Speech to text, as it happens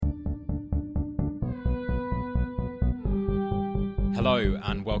Hello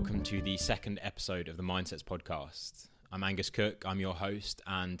and welcome to the second episode of the Mindsets podcast. I'm Angus Cook, I'm your host,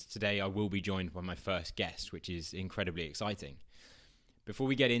 and today I will be joined by my first guest, which is incredibly exciting. Before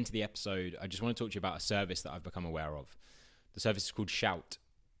we get into the episode, I just want to talk to you about a service that I've become aware of. The service is called Shout.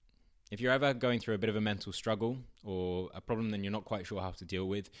 If you're ever going through a bit of a mental struggle or a problem that you're not quite sure how to deal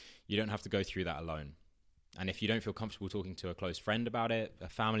with, you don't have to go through that alone. And if you don't feel comfortable talking to a close friend about it, a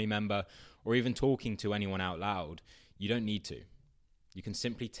family member, or even talking to anyone out loud, you don't need to. You can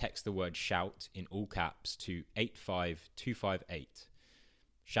simply text the word SHOUT in all caps to 85258.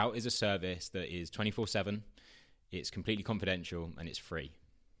 Shout is a service that is 24/7, it's completely confidential, and it's free.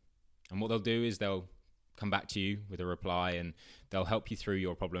 And what they'll do is they'll come back to you with a reply and they'll help you through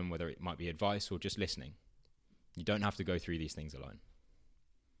your problem, whether it might be advice or just listening. You don't have to go through these things alone.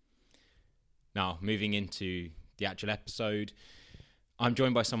 Now, moving into the actual episode, I'm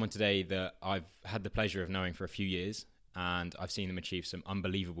joined by someone today that I've had the pleasure of knowing for a few years, and I've seen them achieve some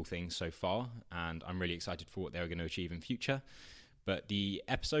unbelievable things so far, and I'm really excited for what they're going to achieve in future. But the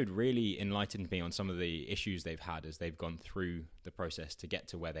episode really enlightened me on some of the issues they've had as they've gone through the process to get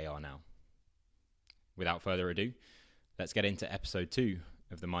to where they are now. Without further ado, let's get into episode 2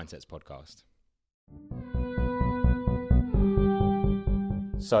 of the Mindsets podcast.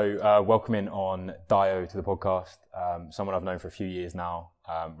 So welcoming on Dio to the podcast, someone I've known for a few years now.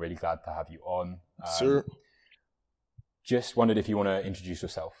 Really glad to have you on. Sir. Just wondered if you want to introduce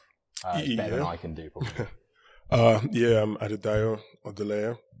yourself. It's better than I can do, probably. I'm Adedayo,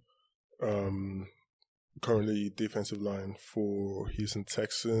 Odeleye. Currently defensive line for Houston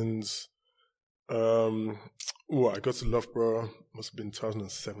Texans. I got to Loughborough, must have been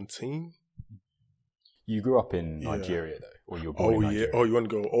 2017. You grew up in Nigeria, though, or you were born in Nigeria? Oh, you want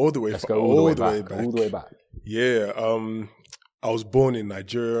to go all the way? Let's go all the way back. All the way back. Yeah. I was born in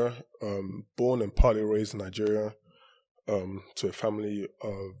Nigeria. Born and partly raised in Nigeria. To a family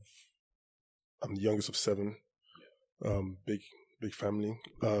of, I'm the youngest of 7. Big family.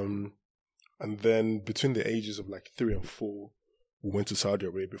 And then between the ages of like 3 and 4, we went to Saudi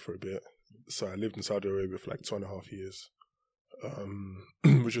Arabia for a bit. So I lived in Saudi Arabia for like 2.5 years,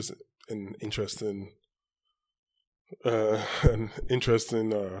 which was an interesting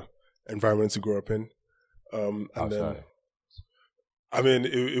environment to grow up in. I mean,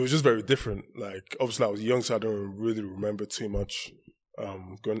 it was just very different. Like, obviously, I was young, so I don't really remember too much.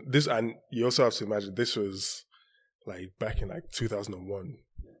 And you also have to imagine this was like back in like 2001,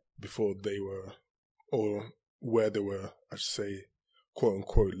 before they were, or where they were, I should say, quote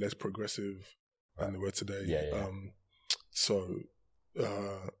unquote, less progressive than they were today. Yeah.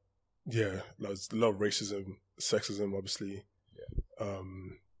 There's a lot of racism, sexism, obviously. Yeah.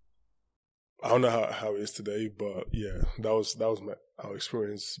 I don't know how it is today, but yeah, that was our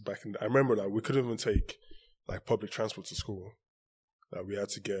experience back in. I remember that we couldn't even take like public transport to school. That we had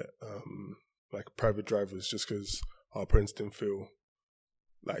to get like private drivers just because our parents didn't feel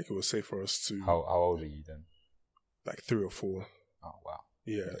like it was safe for us to. How old are you then? Like 3 or 4. Oh wow!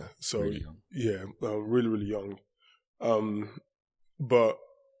 Yeah, so really young. Yeah, really young. But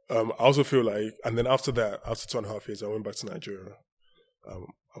I also feel like, and then after that, after 2.5 years, I went back to Nigeria.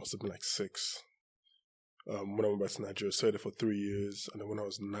 I must have been like 6 when I went back to Nigeria. Stayed there for 3 years, and then when I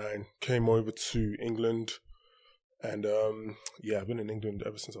was 9, came over to England, and I've been in England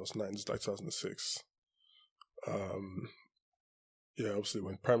ever since I was 9, just like 2006. Obviously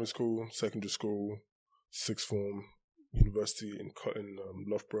went primary school, secondary school, sixth form, university in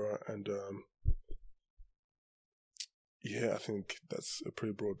Loughborough, and I think that's a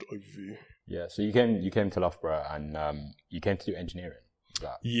pretty broad overview. Yeah, so you came to Loughborough and you came to do engineering. Is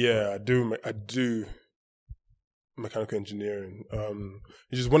that right? I do mechanical engineering.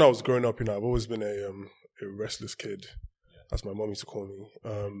 It's just when I was growing up, I've always been a restless kid, as my mom used to call me.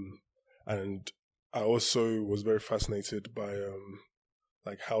 And I also was very fascinated by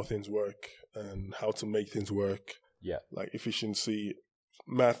like how things work and how to make things work. Yeah, like efficiency.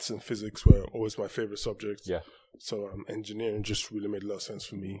 Maths and physics were always my favorite subjects. Yeah. So engineering just really made a lot of sense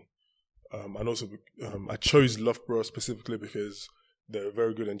for me. And also, I chose Loughborough specifically because they're a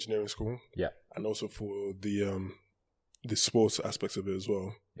very good engineering school. Yeah. And also for the sports aspects of it as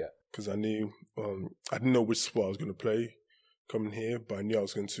well. Yeah. Because I knew, I didn't know which sport I was going to play coming here, but I knew I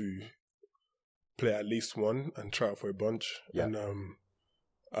was going to play at least one and try out for a bunch. Yeah. And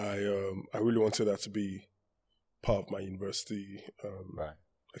I really wanted that to be part of my university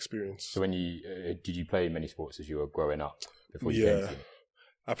experience. So when you did you play many sports as you were growing up before you came to?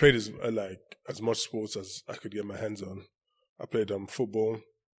 I played as much sports as I could get my hands on. I played football.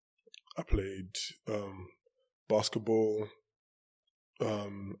 I played basketball,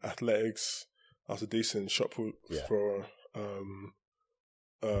 athletics. I was a decent shot put thrower.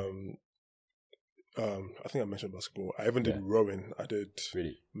 I think I mentioned basketball. I even did rowing. I did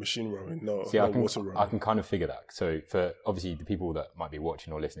machine rowing. No, See, water rowing. I can kind of figure that. So for obviously the people that might be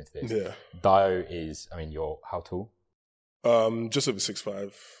watching or listening to this, Dio is, I mean, you're how tall? Just over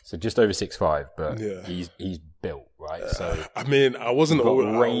 6'5". So just over 6'5", but he's built, right? So I mean, I wasn't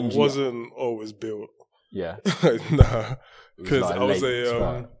always built. Yeah. Nah, because I was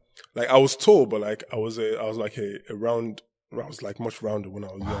I was tall, but like I was like a round. I was like much rounder when I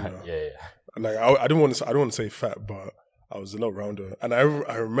was younger. Yeah. And like I don't want to say fat, but I was a lot rounder. And I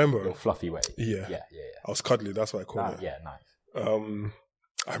remember your fluffy weight. Yeah. I was cuddly. That's what I call it. Yeah, nice.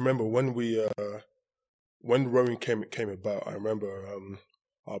 I remember when rowing came about. I remember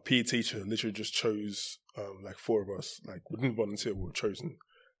our PE teacher literally just chose like 4 of us. Like we didn't volunteer; we were chosen.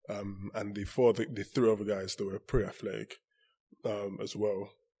 And the 3 other guys, they were pretty athletic as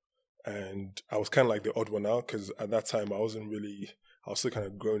well. And I was kind of like the odd one out because at that time I was still kind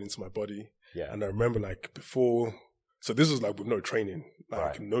of growing into my body. Yeah. And I remember like before, so this was like with no training,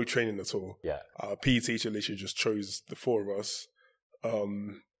 no training at all. Yeah. Our PE teacher literally just chose the 4 of us.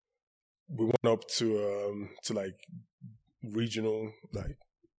 We went up to like regional, like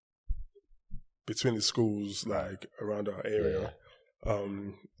between the schools, like around our area,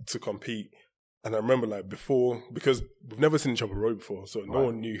 to compete. And I remember like before, because we've never seen each other row before, so no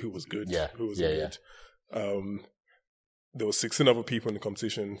one knew who was good, who wasn't good. There were 16 other people in the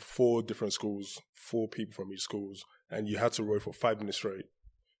competition, 4 different schools, 4 people from each schools, and you had to row for 5 minutes straight,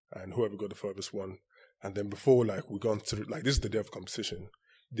 and whoever got the furthest won. And then before, like, we gone to like this is the day of competition.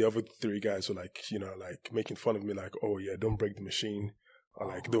 The other 3 guys were like, like making fun of me, like, oh yeah, don't break the machine. Or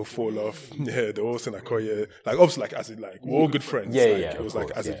like they'll fall off. Yeah, they're all saying like, oh yeah, like obviously like as we're all good friends. It was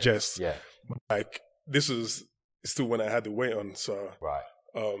like as a jest. Yeah. Like this was still when I had the weight on, so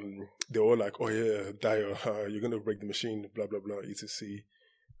they were all like, oh yeah, Dio, you're gonna break the machine, blah blah blah, etc.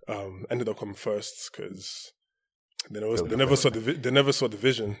 Ended up coming first because they never saw the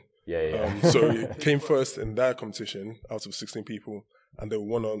vision. So he came first in that competition out of 16 people, and they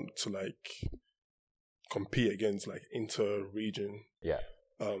went on to like compete against like inter-region.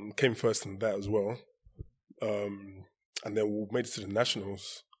 Came first in that as well. And then we made it to the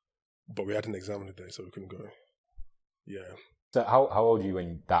nationals, but we had an exam on the day, so we couldn't go. Yeah. So how old were you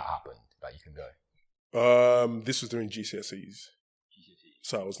when that happened, that you can go? This was during GCSEs.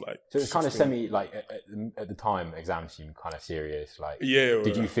 So I was like... So it was kind of semi, like at the time, exams seemed kind of serious. Like,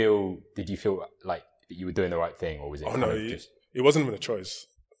 Did you feel like that you were doing the right thing, or was it it wasn't even a choice.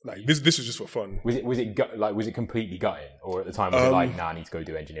 Like this was just for fun. Was it completely gutting, or at the time was it like, nah, I need to go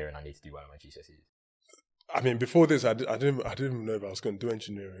do engineering, I need to do well in my GCSEs? I mean, before this, I didn't even know if I was going to do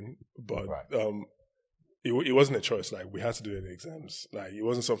engineering, but it wasn't a choice. Like we had to do the exams. Like it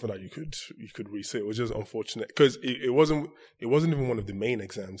wasn't something that you could resit. It was just unfortunate because it wasn't even one of the main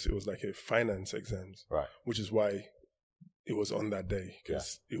exams. It was like a finance exams, which is why it was on that day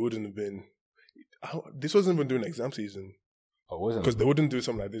because it wouldn't have been. This wasn't even during exam season. Because they wouldn't do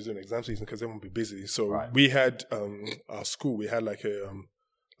something like this during exam season because they won't be busy. So we had our school. We had like an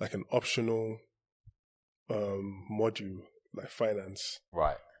optional module like finance.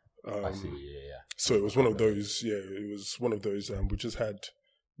 Right. I see. Yeah. So it was one of those. Yeah, it was one of those. We just had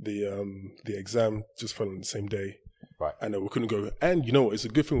the exam just fell on the same day. Right. And we couldn't go. And you know what? It's a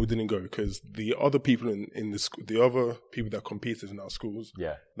good thing we didn't go because the other people in the school, the other people that competed in our schools,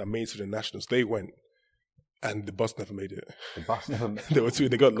 that made it to the nationals, they went. And the bus never made it. The bus never made it.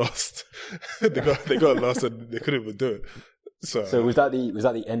 They got lost. they got lost and they couldn't even do it. So was that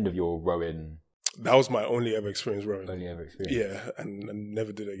the end of your rowing? That was my only ever experience rowing. Yeah, and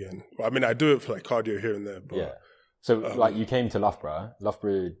never did it again. Well, I mean, I do it for like cardio here and there. But, So like you came to Loughborough.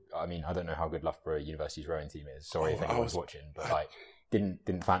 Loughborough, I mean, I don't know how good Loughborough University's rowing team is. Sorry if anyone's watching, but like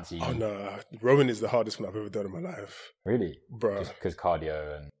didn't fancy. Oh no, rowing is the hardest one I've ever done in my life. Really, bro? Just because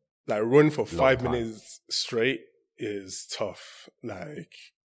cardio and. Like running for 5 minutes straight is tough. Like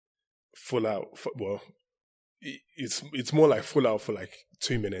full out. Well, it's more like full out for like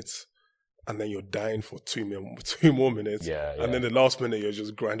 2 minutes, and then you're dying for 2 more minutes. And then the last minute you're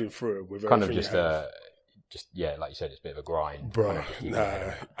just grinding through it with kind of just like you said, it's a bit of a grind, bro.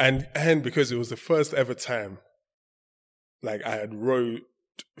 Nah, and because it was the first ever time, like I had rowed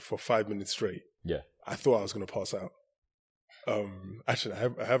for 5 minutes straight. Yeah, I thought I was gonna pass out. Actually, I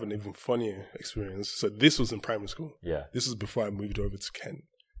have an even funnier experience. So this was in primary school. Yeah, this was before I moved over to Kent.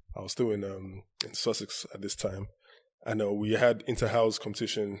 I was still in Sussex at this time, and we had inter-house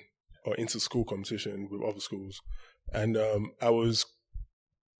competition or inter-school competition with other schools, and I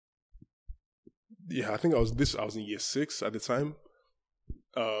think I was in year 6 at the time.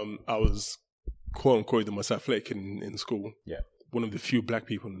 I was quote unquote the most athletic in school. Yeah, one of the few black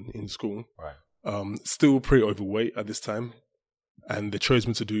people in school. Right. Still pretty overweight at this time. And they chose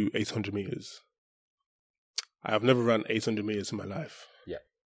me to do 800 meters. I have never run 800 meters in my life. Yeah.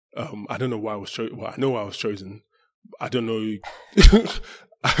 I don't know why I was chosen. Well, I know why I was chosen. I don't know.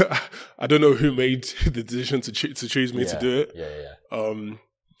 I don't know who made the decision to choose me to do it. Yeah.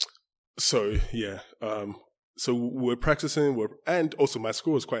 So yeah. So we're practicing. And also my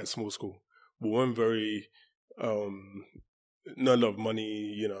school was quite a small school. We weren't very. Not a lot of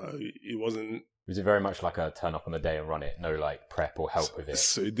money. You know, it wasn't. Was it very much like a turn up on the day and run it? No, like prep or help with it.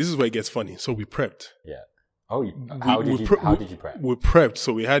 So this is where it gets funny. So we prepped. Yeah. Oh, how did you prep? We prepped.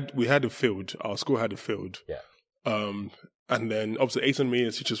 So we had a field. Our school had a field. Yeah. And then up to 800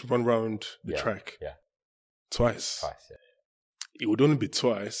 meters, you just run around the track. Yeah. Twice. Yeah. It would only be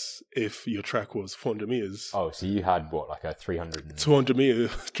twice if your track was 400 meters. Oh, so you had what, like a 200 meter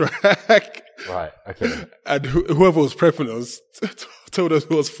track. Right. Okay. And whoever was prepping us told us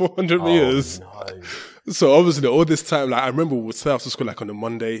it was 400 meters. No. So obviously all this time, like I remember we would start after school like on a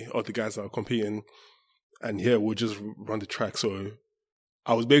Monday, all the guys that were competing, and we'll just run the track. So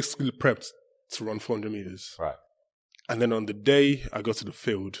I was basically prepped to run 400 meters. Right. And then on the day I got to the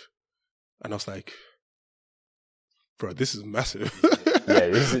field, and I was like, bro, this is massive. Yeah,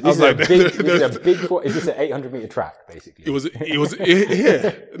 this is a big. Is this an 800 meter track, basically? It was,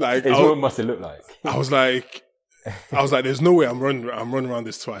 yeah. Like it's what it must have looked like. I was like, there's no way I'm running around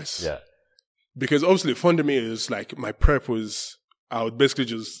this twice. Yeah. Because obviously 400 meters, like my prep was, I would basically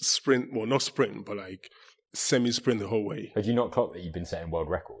just sprint, well not sprint, but like semi-sprint the whole way. Had you not clocked that you've been setting world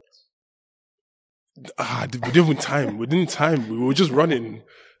records? We didn't time. We didn't time. We were just running.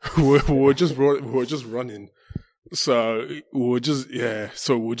 we were just running. So we were just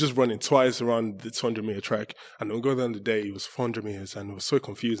running twice around the 200 meter track. And then we got down the day, it was 400 meters and it was so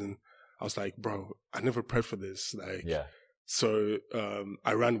confusing. I was like, bro, I never prepped for this. Like, yeah. So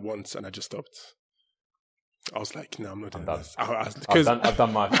I ran once and I just stopped. I was like, no, I'm not doing this. I've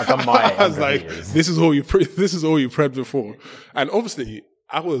done my. I was like, this is all you prepped before. And obviously,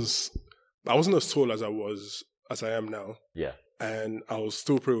 I wasn't as tall as I am now. Yeah. And I was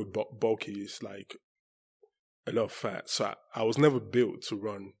still pretty bulky. It's like a lot of fat. So I was never built to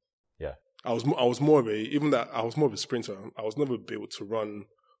run. Yeah. I was more of a sprinter. I was never built to run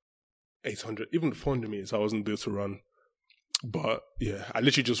 800, even the 400 meters. I wasn't built to run. But yeah, I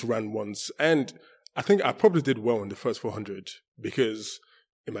literally just ran once. And I think I probably did well in the first 400 because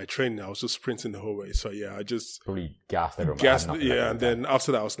in my training, I was just sprinting the whole way. So yeah, I just probably gassed everyone. Yeah, and then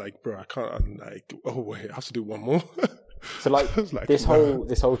after that, I was like, bro, I can't. I'm like, oh wait, I have to do one more. So like, this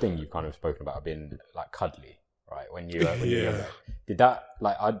whole thing you've kind of spoken about being like cuddly, right? When you were younger. Did that,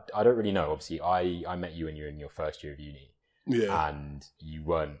 like, I don't really know. Obviously, I met you when you were in your first year of uni. Yeah. And you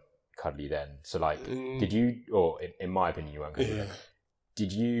weren't cuddly then. So like, did you, or in my opinion, you weren't cuddly then.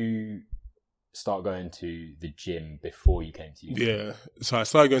 Did you start going to the gym before you came to uni? Yeah. So I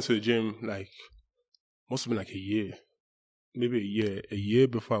started going to the gym like, must have been like a year. Maybe a year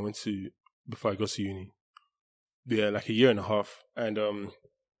before I got to uni. Yeah, like a year and a half. And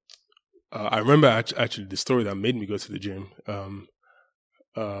I remember actually the story that made me go to the gym.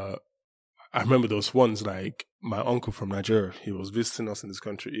 I remember those ones, like my uncle from Nigeria, he was visiting us in this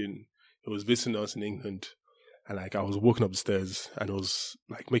country, he was visiting us in England. And like I was walking up the stairs and it was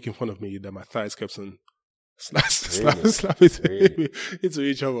like making fun of me that my thighs kept on slapping into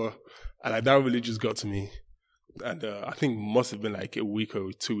each other. And like that really just got to me. And I think it must have been like a week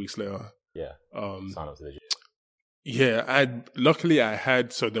or 2 weeks later. Yeah. Sign up to the gym. Yeah, luckily I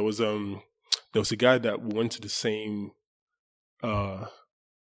had, so there was a guy that went to the same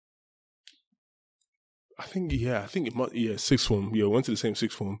sixth form. Yeah, went to the same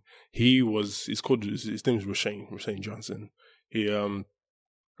sixth form. His name is Rashane Johnson. He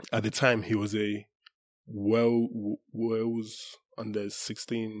at the time he was a Wales under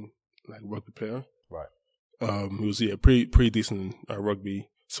 16 like rugby player. Right. He was pretty decent at rugby.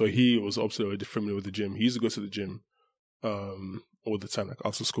 So he was obviously already familiar with the gym. He used to go to the gym all the time, like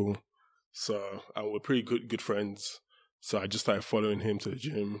after school. So we're pretty good friends. So I just started following him to the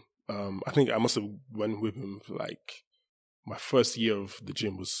gym. I think I must have went with him for like my first year of the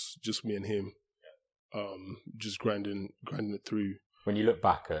gym was just me and him, just grinding it through. When you look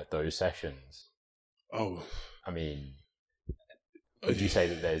back at those sessions, I mean, would you say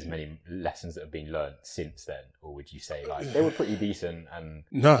that there's many lessons that have been learned since then, or would you say like they were pretty decent and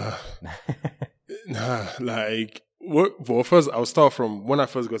nah, like well, first I'll start from when I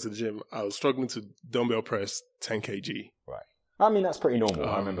first got to the gym. I was struggling to dumbbell press 10 kg. Right. I mean, that's pretty normal.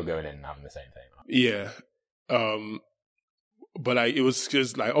 I remember going in and having the same thing. Yeah. But like, it was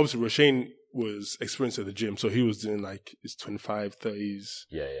just like, obviously was experienced at the gym, so he was doing like his 25, 30s.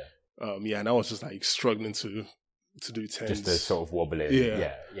 Yeah. And I was just like struggling to do 10s. Just the sort of wobbling.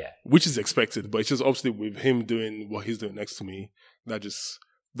 Yeah. Which is expected, but it's just obviously with him doing what he's doing next to me, that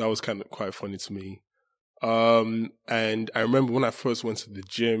was kind of quite funny to me. And I remember when I first went to the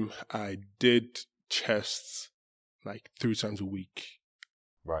gym, I did chests like 3 times a week.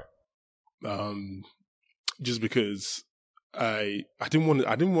 Right. Just because I didn't want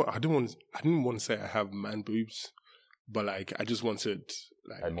to say I have man boobs, but like I just wanted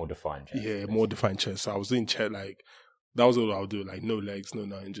like a more defined chest. Yeah, more defined chest. So I was doing chest, like that was all I would do, like no legs, no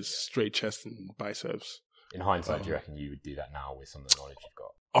nothing, just straight chest and biceps. In hindsight, do you reckon you would do that now with some of the knowledge you've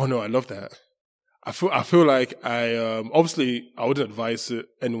got? Oh no, I love that. I feel like I obviously I wouldn't advise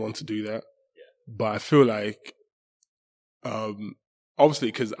anyone to do that, but I feel like obviously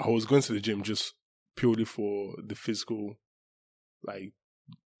because I was going to the gym just purely for the physical, like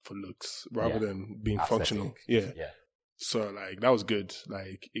for looks rather than being aesthetic. Functional. Yeah. So like that was good.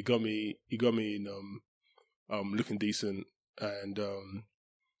 Like it got me in looking decent, and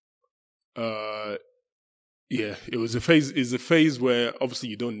it was a phase. It's a phase where obviously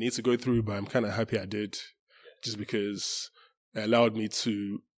you don't need to go through, but I'm kind of happy I did, just because it allowed me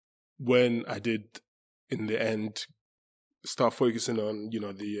to, when I did in the end start focusing on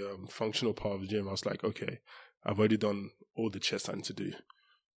the functional part of the gym. I was like, okay, I've already done all the chest I need to do.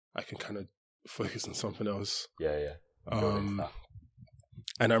 I can kind of focus on something else. Yeah. And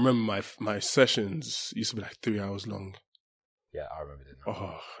I remember my sessions used to be like 3 hours long. Yeah, I remember doing that.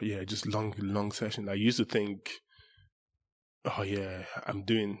 Oh, yeah, just long session. I used to think, oh yeah, I'm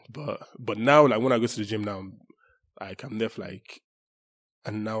doing, but now, like when I go to the gym now, I'm there for like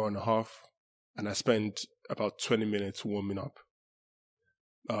an hour and a half, and I spend about 20 minutes warming up.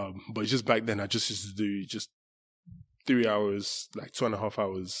 But just back then, I just used to do just 3 hours, like 2.5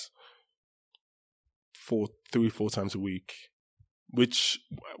 hours, 4 times a week, which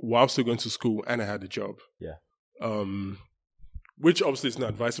while still going to school, and I had a job. Yeah. Which obviously is not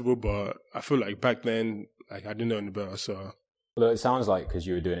advisable, but I feel like back then, like I didn't know any better. So, well, it sounds like because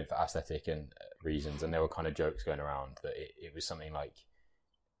you were doing it for aesthetic and reasons, and there were kind of jokes going around that it was something like,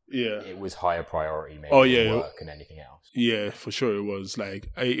 it was higher priority maybe than work and anything else. Yeah, for sure it was. Like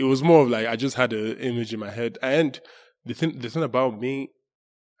it was more of like I just had an image in my head, and the thing about me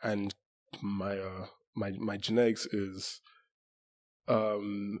and my genetics is,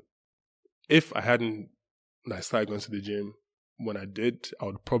 if I hadn't started going to the gym when I did, I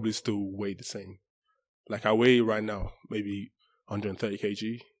would probably still weigh the same. Like I weigh right now maybe 130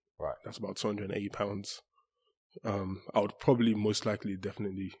 kg. Right. That's about 280 pounds. I would probably most likely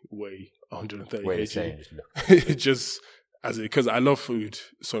definitely weigh 130 weigh kg. The same, just look. Just because I love food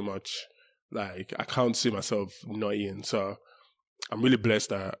so much. Like I can't see myself not eating. So I'm really blessed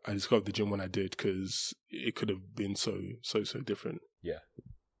that I discovered the gym when I did, because it could have been so different. Yeah.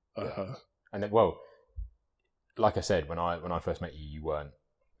 And then, well, like I said, when I first met you,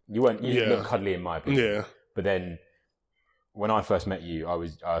 you looked cuddly in my opinion. Yeah. But then when I first met you,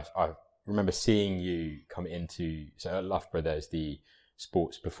 I remember seeing you come into, so at Loughborough there's the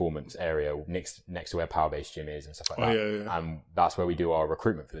sports performance area next to where Power Base Gym is and stuff like that. Yeah. And that's where we do our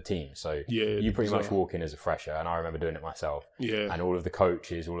recruitment for the team. So you pretty much walk in as a fresher, and I remember doing it myself. Yeah. And all of the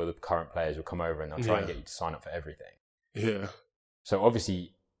coaches, all of the current players will come over and they'll try and get you to sign up for everything. Yeah. So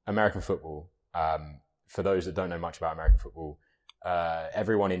obviously American football, for those that don't know much about American football,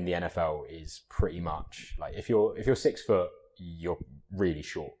 everyone in the NFL is pretty much like, if you're 6 foot, you're really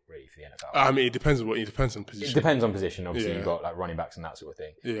short, really, for the NFL. I mean, it depends on position. It depends on position. Obviously, you've got like running backs and that sort of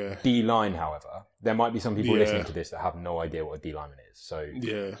thing. Yeah. D-line, however, there might be some people listening to this that have no idea what a D-lineman is. So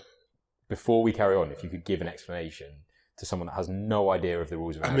before we carry on, if you could give an explanation to someone that has no idea of the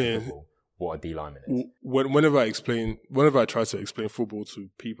rules of American football, what a D-lineman is. Whenever I try to explain football to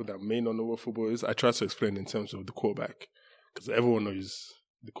people that may not know what football is, I try to explain in terms of the quarterback, because everyone knows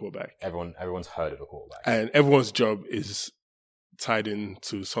the quarterback. Everyone's heard of a quarterback, and everyone's job is tied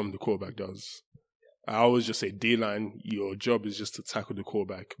into something the quarterback does. I always just say D-line, your job is just to tackle the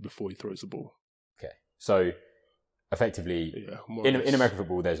quarterback before he throws the ball. Okay, so effectively, in American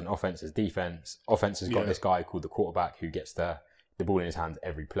football, there's an offense, there's defense. Offense has got this guy called the quarterback who gets the ball in his hands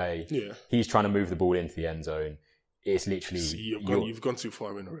every play. Yeah. He's trying to move the ball into the end zone. It's literally... You've gone too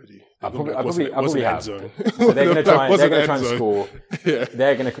far in already. I probably have. So they're going to try and score. Yeah.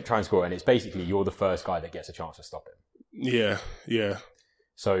 They're going to try and score, and it's basically you're the first guy that gets a chance to stop him. Yeah.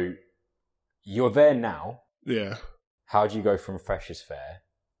 So you're there now. Yeah. How do you go from freshers fair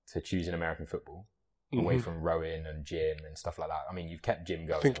to choosing American football away from rowing and gym and stuff like that? I mean, you've kept gym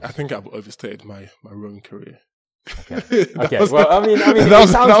going. I think I've overstayed my rowing career. Okay. Well, I mean, it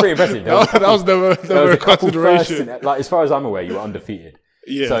sounds pretty impressive. That was never a consideration. Like, as far as I'm aware, you were undefeated.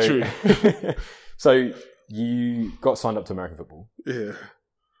 Yeah, so, true. So you got signed up to American football. Yeah.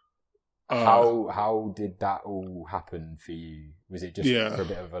 How did that all happen for you? Was it just for a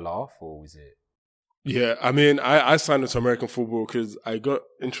bit of a laugh, or was it? Yeah, I mean, I signed up to American football because I got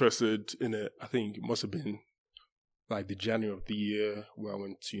interested in it. I think it must have been like the January of the year where I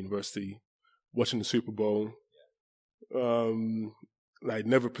went to university, watching the Super Bowl. Like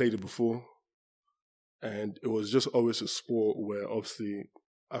never played it before, and it was just always a sport where obviously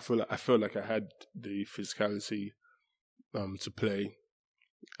I felt like I had the physicality to play.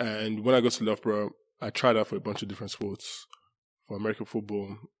 And when I got to Loughborough, I tried out for a bunch of different sports. For American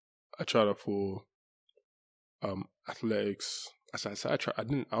football, I tried out for athletics. I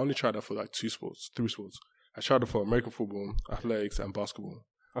only tried out for like 3 sports. I tried out for American football, athletics, and basketball.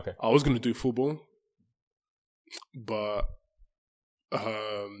 Okay. I was going to do football, but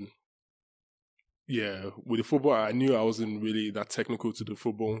with the football, I knew I wasn't really that technical to do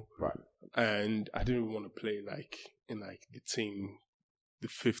football, right? And I didn't want to play like in like the team, the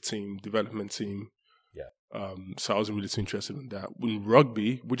 5th team, development team. Yeah. So I wasn't really too interested in that. In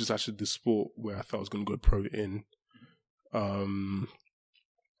rugby, which is actually the sport where I thought I was going to go pro in, I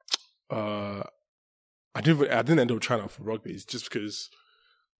didn't end up trying out for rugby. It's just because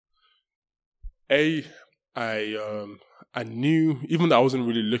I knew, even though I wasn't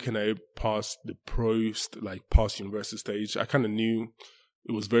really looking at it past the past university stage, I kind of knew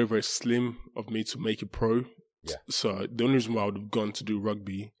it was very, very slim of me to make it pro. Yeah. So the only reason why I would have gone to do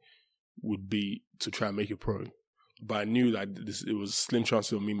rugby would be to try and make it pro. But I knew that it was a slim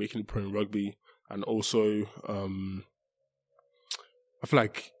chance of me making it pro in rugby. And also, I feel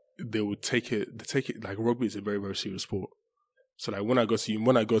like they take it like rugby is a very, very serious sport. So like when I got to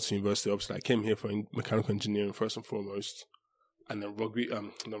university, obviously I came here for mechanical engineering first and foremost. And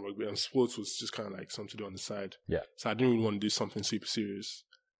then sports was just kind of like something to do on the side. Yeah. So I didn't really want to do something super serious.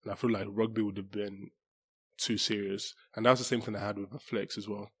 And I feel like rugby would have been too serious. And that was the same thing I had with athletics as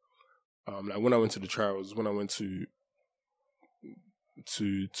well. Like when I went to the trials, when I went to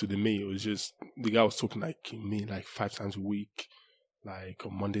the meet, it was just, the guy was talking like me like 5 times a week, like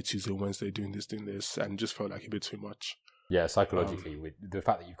on Monday, Tuesday, Wednesday, doing this, and it just felt like a bit too much. Yeah, psychologically, with the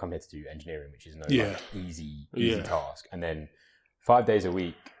fact that you've come here to do engineering, which is no easy task, and then 5 days a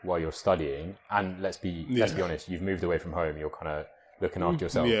week while you're studying, and let's be honest, you've moved away from home, you're kind of looking after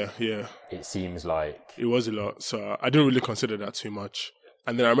yourself. Yeah. It seems like it was a lot, so I didn't really consider that too much.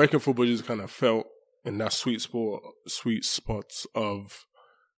 And then American football just kind of felt in that sweet spot of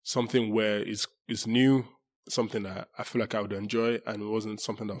something where it's new, something that I feel like I would enjoy, and it wasn't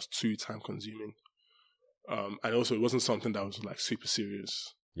something that was too time consuming. And also it wasn't something that was like super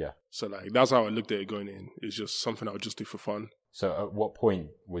serious. Yeah. So like that's how I looked at it going in. It's just something I would just do for fun. So at what point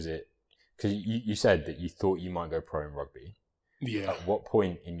was it? Because you said that you thought you might go pro in rugby. Yeah. At what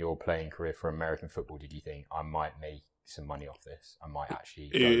point in your playing career for American football did you think I might make some money off this? I might actually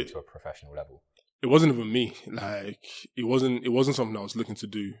go to a professional level. It wasn't even me. Like it wasn't something I was looking to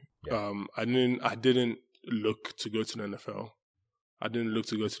do. Yeah. I didn't look to go to the NFL. I didn't look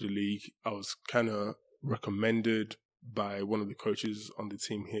to go to the league. I was kind of recommended by one of the coaches on the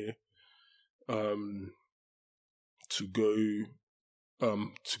team here to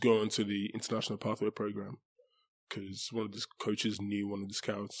go into the International Pathway Program because one of the coaches knew one of the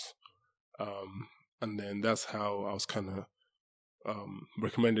scouts, and then that's how I was kind of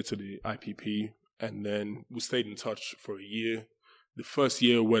recommended to the IPP, and then we stayed in touch for a year. The first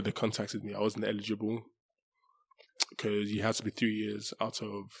year where they contacted me, I wasn't eligible because you had to be 3 years out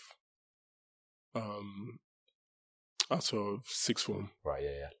of 6th form. Right,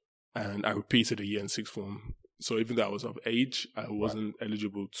 yeah. And I repeated a year in 6th form. So even though I was of age, I wasn't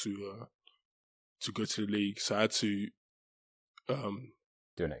eligible to go to the league. So I had to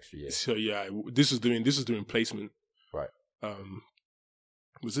do an extra year. So yeah, this was during placement. Right.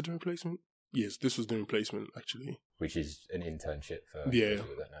 Was it during placement? Yes, this was during placement actually. Which is an internship for yeah.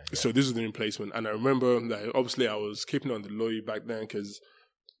 That now. Yeah. So this was during placement, and I remember like obviously I was keeping on the low back then because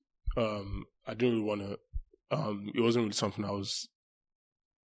I didn't really want to. It wasn't really something I was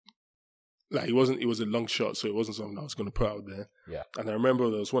like. It was a long shot, so it wasn't something I was going to put out there. Yeah. And I remember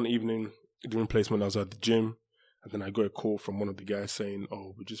there was one evening during placement I was at the gym, and then I got a call from one of the guys saying,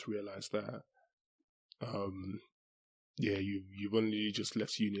 "Oh, we just realized that, you've only just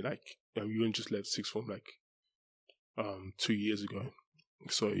left uni, like you only just left 6th form like 2 years ago,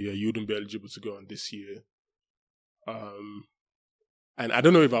 so yeah, you wouldn't be eligible to go on this year." And I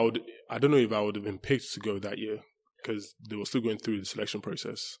don't know if I would have been picked to go that year because they were still going through the selection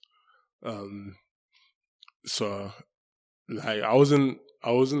process. So like I wasn't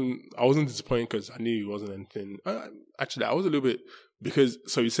disappointed because I knew it wasn't anything. Actually, I was a little bit because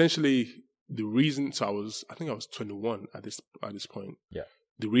so essentially the reason. So I think I was 21 at this point. Yeah.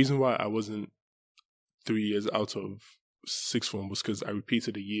 The reason why I wasn't 3 years out of sixth form was because I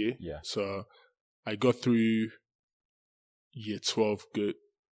repeated a year. Yeah. So I got through year 12 good.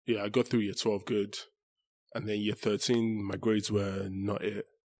 Yeah, I got through year 12 good, and then year 13 my grades were not it.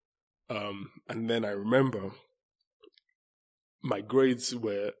 And then I remember my grades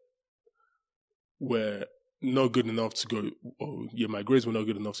were not good enough to go. My grades were not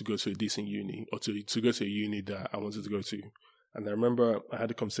good enough to go to a decent uni or to go to a uni that I wanted to go to. And I remember I had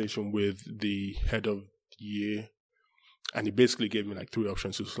a conversation with the head of the year, and he basically gave me like 3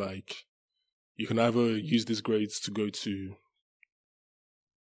 options. It was like, you can either use these grades to go to,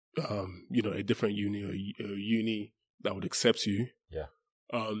 a different uni or a uni that would accept you. Yeah.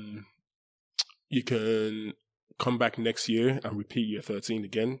 You can come back next year and repeat year 13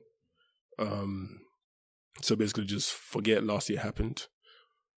 again. So basically just forget last year happened.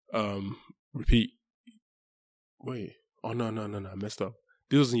 Repeat. Wait. Oh, no, I messed up.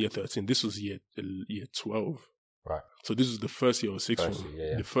 This wasn't year 13. This was year 12. Right. So this was the first year of sixth form.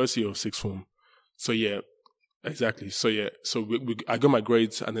 Yeah. The first year of sixth form. So yeah, exactly. So yeah, so I got my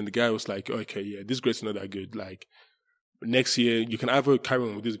grades, and then the guy was like, okay, yeah, this grade's not that good. Like, next year, you can either carry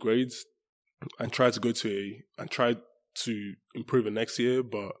on with these grades and try to improve it next year,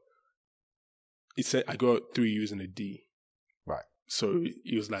 but he said I got 3 U's and a D. Right. So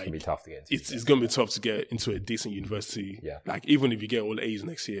he was like, it's gonna be tough to get into. It's gonna be tough to get into a decent university. Yeah. Like, even if you get all A's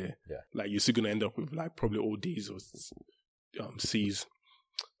next year, yeah, like you're still gonna end up with like probably all D's or C's.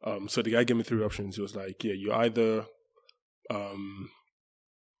 So the guy gave me 3 options. He was like, yeah, you either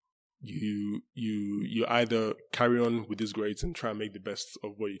you either carry on with these grades and try and make the best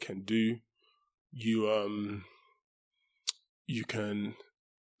of what you can do. You can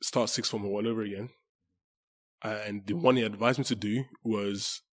start sixth form all over again. And the one he advised me to do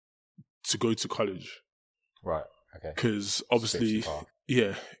was to go to college. Right. Okay. Because obviously,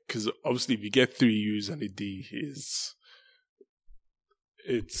 if you get 3 U's and a D,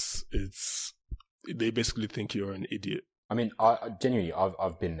 they basically think you're an idiot. I mean, I genuinely,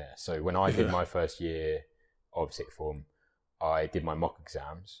 I've been there. So when I did my first year of sixth form, I did my mock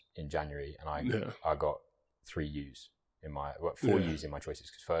exams in January, and I got 3 U's in my 4 U's in my choices,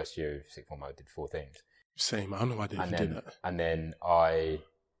 because first year of sixth form I did 4 things. Same. I don't know why they did that. And then I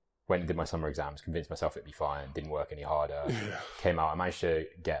went and did my summer exams, convinced myself it'd be fine, didn't work any harder. Yeah. Came out, I managed to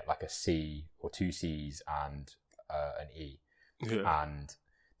get like a C or 2 C's and an E. Yeah. And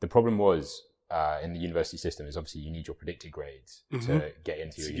the problem was in the university system is obviously you need your predicted grades to get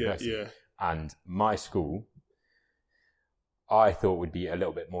into your university. Yeah. And my school, I thought would be a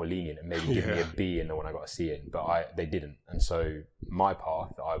little bit more lenient and maybe give me a B in the one I got a C in, but they didn't. And so my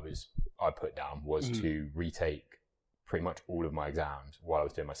path that I put down was to retake pretty much all of my exams while I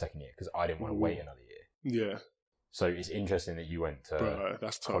was doing my second year, because I didn't want to wait another year. Yeah. So it's interesting that you went to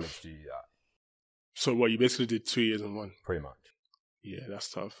that's college tough. to do that. So what, you basically did 2 years in one? Pretty much. Yeah, that's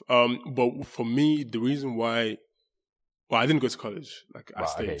tough. But for me, the reason why, I didn't go to college. Like, I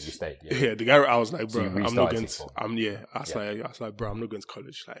stayed. Okay, you stayed. Yeah. Yeah, the guy, I was like, bro, So I'm not going to. I was like, bro, I'm not going to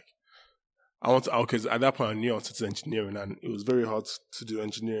college. Like, because at that point I knew I wanted to do engineering, and it was very hard to do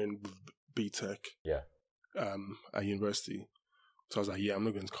engineering with BTech. Yeah. At university. So I was like, yeah, I'm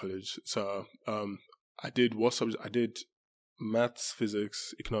not going to college. So I did what subject? I did maths,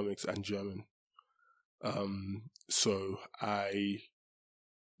 physics, economics, and German. So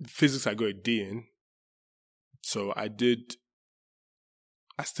physics I got a D in. So I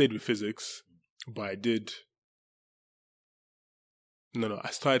stayed with physics, but I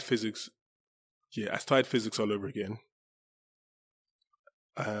started physics. Yeah, I started physics all over again.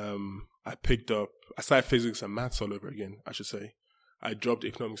 I started physics and maths all over again, I should say. I dropped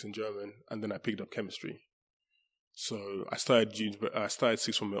economics and German, and then I picked up chemistry. So I started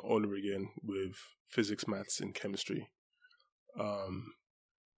sixth form all over again with physics, maths, and chemistry.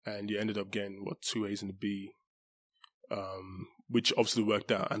 And you ended up getting 2 A's and a B, which obviously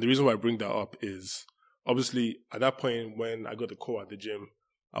worked out. And the reason why I bring that up is obviously at that point when I got the call at the gym,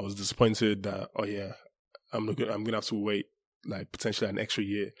 I was disappointed that I'm gonna have to wait like potentially an extra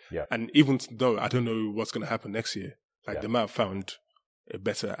year. Yeah. And even though I don't know what's gonna happen next year, like they might have found a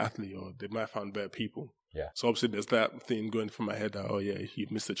better athlete or they might have found better people. Yeah. So obviously there's that thing going through my head that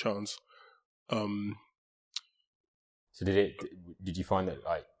you've missed a chance. So did you find that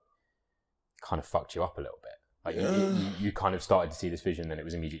like kind of fucked you up a little bit? Like you kind of started to see this vision, then it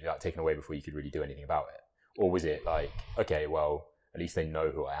was immediately like taken away before you could really do anything about it? Or was it like, okay, well, at least they know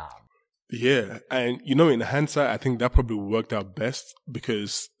who I am? Yeah, and in hindsight, I think that probably worked out best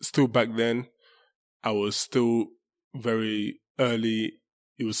because still back then, I was still very early.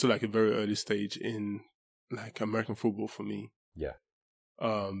 It was still like a very early stage in like American football for me. Yeah.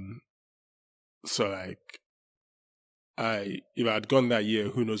 So like, if I had gone that year,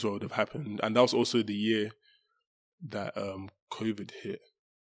 who knows what would have happened? And that was also the year that COVID hit.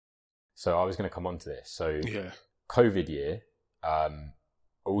 So I was going to come on to this. So Yeah, COVID year,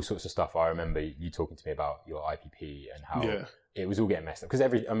 all sorts of stuff. I remember you talking to me about your IPP and how it was all getting messed up. Because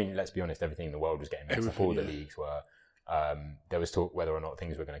let's be honest, everything in the world was getting messed up. All the leagues were. There was talk whether or not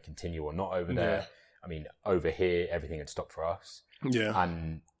things were going to continue or not over there. I mean, over here, everything had stopped for us. Yeah.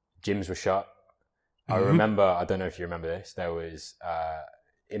 And gyms were shut. I remember, I don't know if you remember this, there was,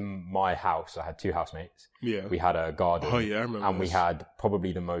 in my house, I had 2 housemates. Yeah. We had a garden. Oh, yeah, I remember. And we had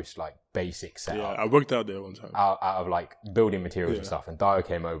probably the most, like, basic setup. Yeah, I worked out there one time. Out of, like, building materials and stuff. And Dio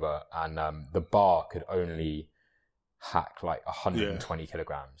came over and the bar could only hack, like, 120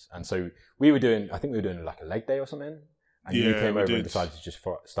 kilograms. And so I think we were doing, like, a leg day or something. And you came over and decided to just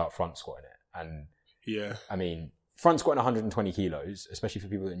start front squatting it. And, I mean, front squatting 120 kilos, especially for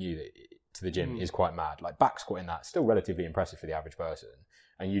people that are new to the gym, is quite mad. Like, back squatting that's still relatively impressive for the average person.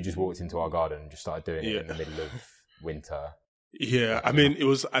 And you just walked into our garden and just started doing it in the middle of winter. Yeah, I mean, it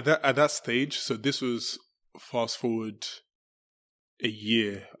was at that stage. So this was fast forward a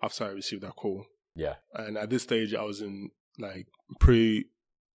year after I received that call. Yeah. And at this stage, I was in like pretty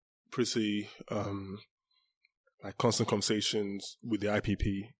like constant conversations with the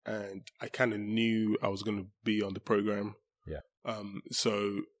IPP, and I kind of knew I was going to be on the program. Yeah.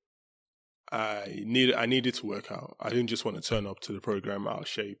 So I needed to work out. I didn't just want to turn up to the program out of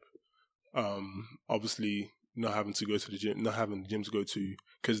shape. Obviously, not having to go to the gym, not having the gym to go to,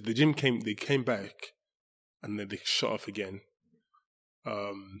 because the gym came back, and then they shut off again.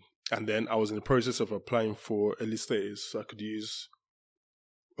 And then I was in the process of applying for elite status, so I could use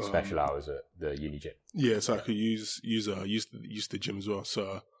special hours at the uni gym. Yeah, so I could use the gym as well.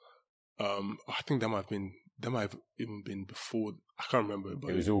 So I think that might have even been before. I can't remember,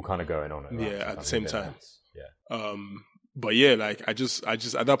 but it was all kind of going on at the same time. Yeah. But yeah, like I just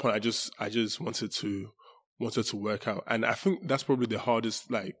at that point I just wanted to work out, and I think that's probably the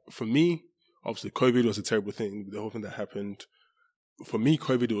hardest. Like for me, obviously, COVID was a terrible thing. The whole thing that happened. For me,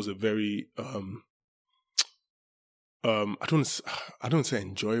 COVID was a very I don't say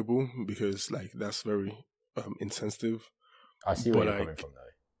enjoyable because like that's very insensitive. I see where you're coming from though.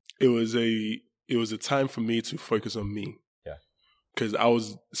 It was a time for me to focus on me. Yeah. Because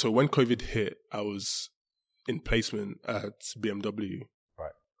when COVID hit, I was in placement at BMW.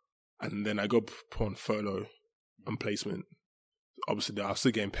 Right. And then I got put on furlough and placement. Obviously, I was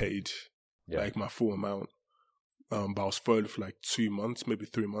still getting paid like my full amount. But I was furloughed for like 2 months, maybe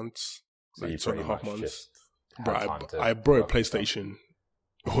 3 months, so like 2.5 months. But I brought a PlayStation.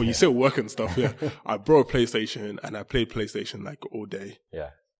 Oh, you said work and stuff, yeah. I brought a PlayStation and I played PlayStation like all day.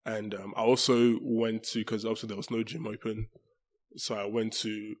 Yeah. And I also went to, because obviously there was no gym open, so I went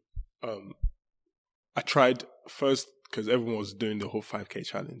to, I tried first, because everyone was doing the whole 5K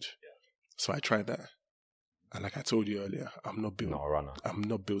challenge. Yeah. So I tried that. And like I told you earlier, I'm not built. Not a runner. I'm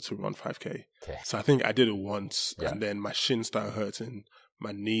not built to run 5K. Okay. So I think I did it once, and then my shin started hurting,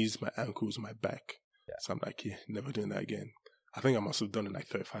 my knees, my ankles, my back. Yeah. So I'm like, never doing that again. I think I must have done it like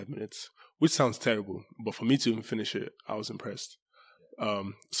 35 minutes, which sounds terrible. But for me to even finish it, I was impressed.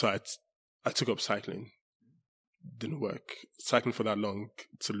 So I took up cycling. Didn't work. Cycling for that long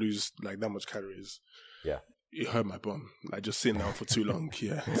to lose like that much calories. Yeah. It hurt my bum. Like just sitting down for too long.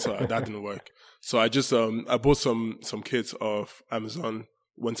 Yeah. So that didn't work. So I just, I bought some kits off Amazon,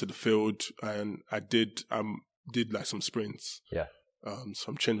 went to the field, and I did like some sprints. Yeah.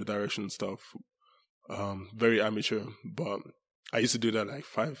 Some change of direction stuff. Very amateur, but I used to do that like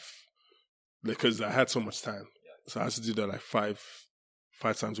because I had so much time. So I used to do that like five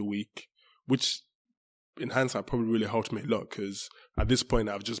times a week, which in hindsight probably really helped me a lot because at this point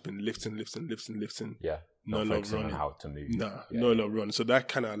I've just been lifting. Yeah. Not a lot of running. On how to move. Not a lot of running. So that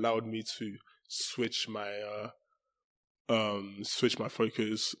kind of allowed me to switch my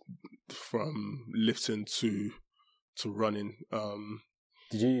focus from lifting to running.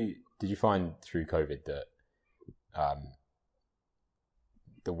 Did you find through COVID that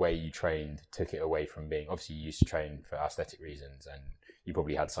the way you trained took it away from being, obviously you used to train for aesthetic reasons and you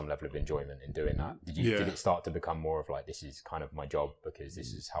probably had some level of enjoyment in doing that. Did it start to become more of like, this is kind of my job because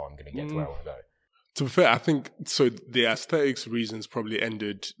this is how I'm going to get to where I want to go? To be fair, I think, so the aesthetics reasons probably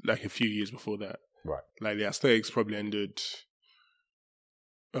ended like a few years before that. Right. Like the aesthetics probably ended,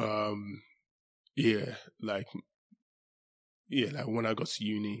 like when I got to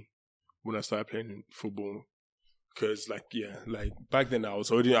uni. when I started playing football. Because like back then I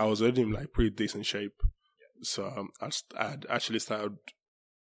was already in like pretty decent shape. So I'd actually started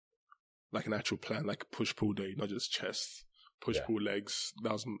like an actual plan, like push pull day, not just chest, push pull legs.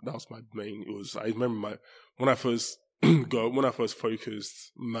 That was my main. I remember when I first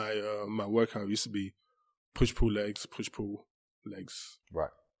focused, my workout used to be push pull legs.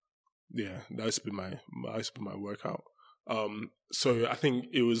 Right. Yeah, that used to be my workout. So I think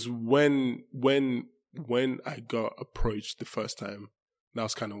it was when I got approached the first time. That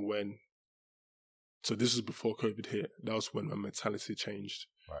was kind of when. So this was before COVID hit. That was when my mentality changed.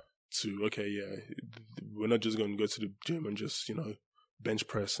 Right. To we're not just going to go to the gym and just bench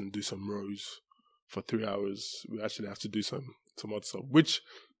press and do some rows for 3 hours. We actually have to do some other stuff. Which,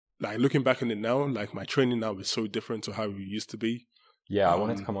 like looking back on it now, like my training now is so different to how it used to be. Yeah, I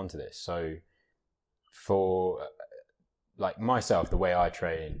wanted to come on to this. So for like myself, the way I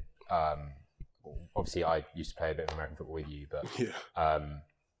train, obviously I used to play a bit of American football with you, but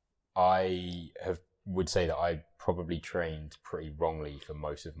I would say that I probably trained pretty wrongly for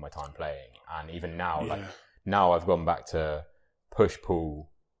most of my time playing. And even now, now I've gone back to push pull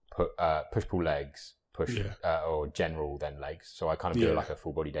legs, or general then legs. So I kind of do like a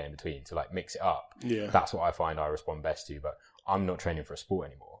full body day in between to like mix it up. Yeah. That's what I find I respond best to, but I'm not training for a sport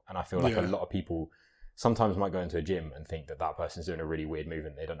anymore. And I feel like a lot of people sometimes might go into a gym and think that person's doing a really weird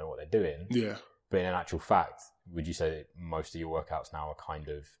movement. They don't know what they're doing. Yeah. But in actual fact, would you say that most of your workouts now are kind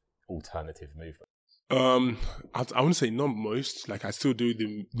of alternative movement? I wouldn't say not most. Like I still do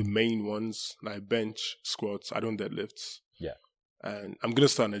the main ones, like bench, squats. I don't deadlifts. Yeah. And I'm gonna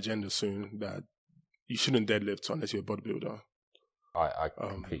start an agenda soon that you shouldn't deadlift unless you're a bodybuilder. I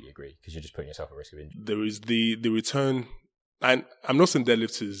completely agree, because you're just putting yourself at risk of injury. There is the return, and I'm not saying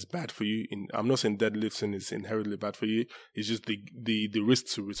deadlifts is bad for you. I'm not saying deadlifting is inherently bad for you. It's just the risk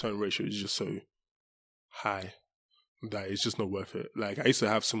to return ratio is just so high that it's just not worth it. Like I used to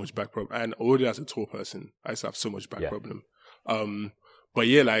have so much back problem, and already as a tall person, I used to have so much back problem. But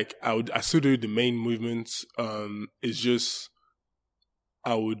yeah, like I still do the main movements. It's just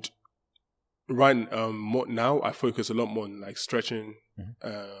I would more now. I focus a lot more on like stretching,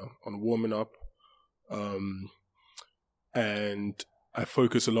 on warming up, and I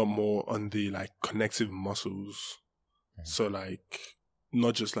focus a lot more on the like connective muscles. So like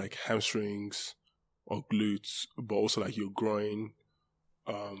not just like hamstrings or glutes, but also like your groin.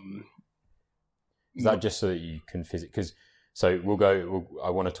 Is that just so that you can because I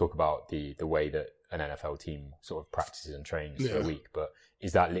want to talk about the way that an NFL team sort of practices and trains for a week, but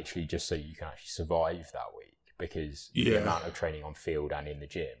is that literally just so you can actually survive that week? Because the amount of training on field and in the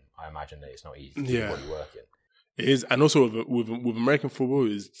gym, I imagine that it's not easy to keep your body working. It is, and also with American football,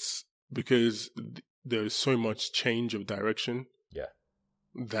 is because there's so much change of direction. Yeah,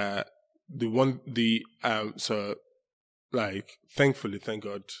 that so like thankfully, thank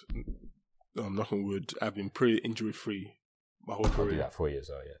God, I'm knock on wood, I've been pretty injury free my whole career. I'll do that for you as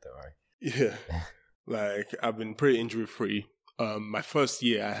well. Yeah, don't worry. Yeah, like I've been pretty injury free. My first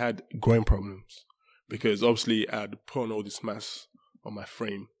year, I had groin problems because obviously I had put on all this mass on my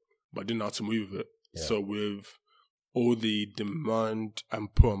frame, but I didn't know how to move it. Yeah. So with all the demand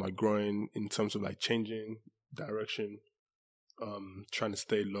and put on my groin in terms of like changing direction, trying to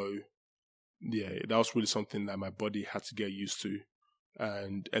stay low, that was really something that my body had to get used to.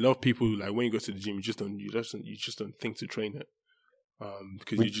 And a lot of people, like when you go to the gym, you just don't think to train it,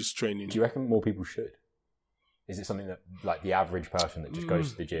 because you're just training. Do you reckon more people should? Is it something that like the average person that just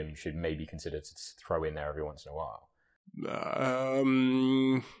goes to the gym should maybe consider to throw in there every once in a while?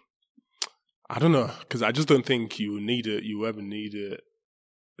 I don't know, because I just don't think you ever need it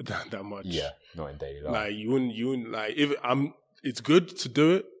that much. Yeah, not in daily life. Like you wouldn't like if it's good to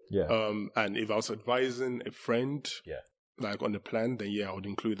do it. Yeah. And if I was advising a friend, like on the plan, then I would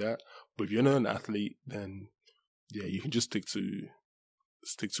include that. But if you're not an athlete, then you can just stick to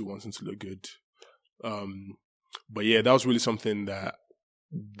one thing to look good. But that was really something that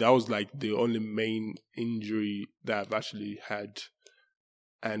was like the only main injury that I've actually had,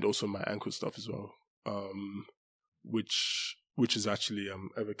 and also my ankle stuff as well, which has actually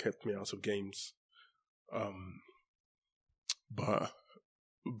ever kept me out of games.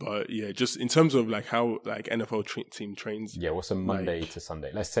 But just in terms of like how like NFL team trains. Yeah, what's a Monday to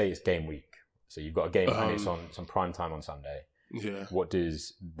Sunday? Let's say it's game week, so you've got a game and it's on some prime time on Sunday. Yeah. What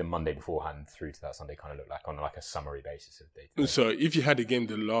does the Monday beforehand through to that Sunday kind of look like on like a summary basis of day? So if you had a game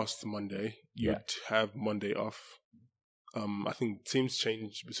the last Monday, you'd have Monday off. I think teams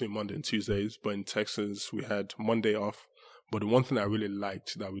change between Monday and Tuesdays, but in Texas we had Monday off. But the one thing I really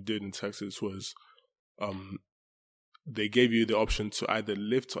liked that we did in Texas was, they gave you the option to either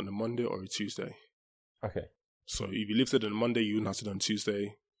lift on a Monday or a Tuesday. Okay. So if you lifted on a Monday, you wouldn't have to do it on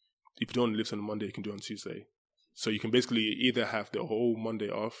Tuesday. If you don't lift on a Monday, you can do it on Tuesday. So you can basically either have the whole Monday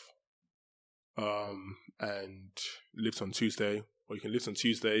off and lift on Tuesday, or you can lift on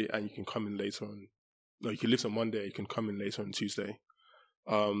Tuesday and you can come in later on. No, you can lift on Monday, you can come in later on Tuesday.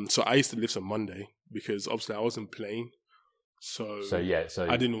 So I used to lift on Monday because obviously I wasn't playing. So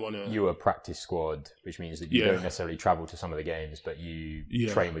I didn't want to. You were a practice squad, which means that you don't necessarily travel to some of the games, but you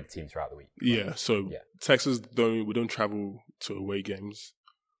train with the team throughout the week. Right? Yeah. So Texas we don't travel to away games,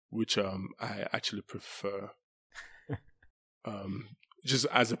 which I actually prefer. Just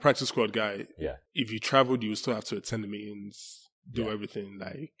as a practice squad guy, if you traveled, you would still have to attend the meetings, do everything,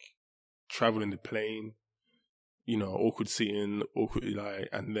 like travel in the plane, awkward seating,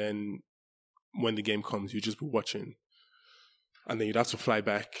 and then when the game comes, you just be watching. And then you'd have to fly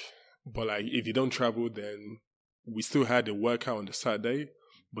back. But like, if you don't travel, then we still had a workout on the Saturday,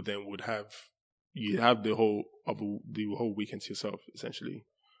 but then you'd have the whole weekend to yourself, essentially.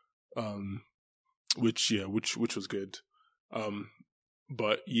 Which was good.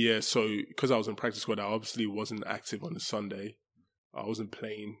 So because I was in practice squad, I obviously wasn't active on the Sunday. I wasn't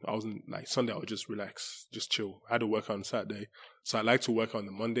playing. I wasn't like Sunday. I would just relax, just chill. I had to work on Saturday, so I like to work on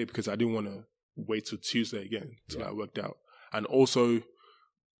the Monday because I didn't want to wait till Tuesday again till I worked out. And also,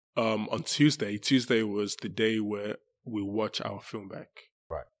 on Tuesday was the day where we watch our film back.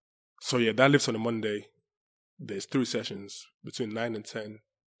 Right. So that lives on a Monday. There's 3 sessions between 9 and 10,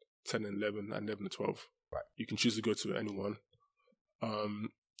 10 and 11, and 11 and 12. Right. You can choose to go to any one. And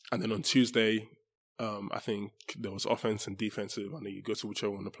then on Tuesday, I think there was offense and defensive, and then you go to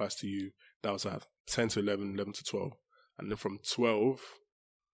whichever one applies to you. That was at 10 to 11, 11 to 12. And then from 12,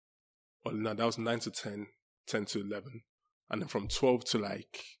 that was 9 to 10, 10 to 11. And then from 12 to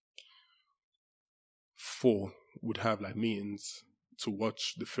like 4, would have like meetings to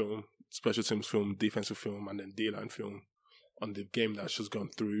watch the film, special teams film, defensive film, and then D-line film on the game that's just gone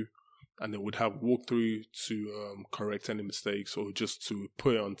through. And then would have walkthrough to correct any mistakes or just to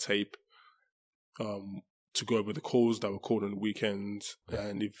put it on tape to go over the calls that were called on the weekend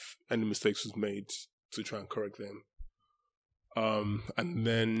and if any mistakes was made to try and correct them. And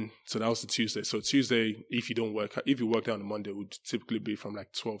then, so that was the Tuesday. So Tuesday, if you work out on Monday, it would typically be from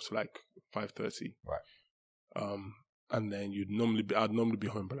like 12 to like 5:30. Right. And then I'd normally be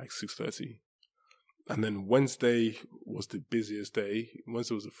home by like 6:30. And then Wednesday was the busiest day.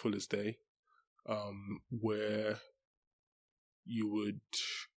 Wednesday was the fullest day, where we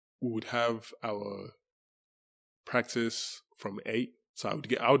would have our practice from 8. So I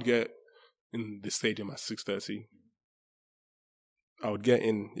would get in the stadium at 6:30. I would get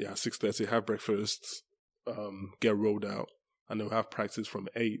in, 6:30, have breakfast, get rolled out, and then we'll have practice from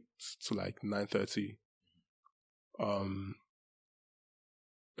 8 to like 9:30. And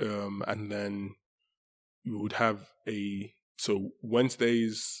then we would have so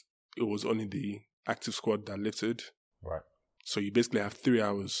Wednesdays, it was only the active squad that lifted. Right. So you basically have 3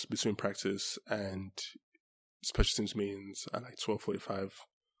 hours between practice and special teams meetings at like 12:45.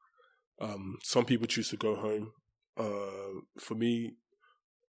 Some people choose to go home. For me,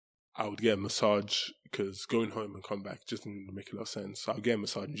 I would get a massage because going home and come back just didn't make a lot of sense. So I would get a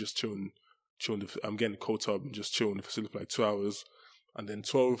massage and just chill. I'm getting a cold tub and just chill in the facility for like 2 hours. And then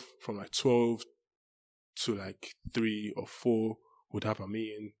from like 12 to like 3 or 4, would have a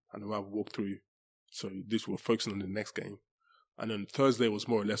meeting and then we'll have a walkthrough. So this we're focusing on the next game. And then Thursday was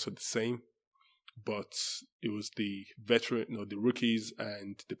more or less the same, but it was the the rookies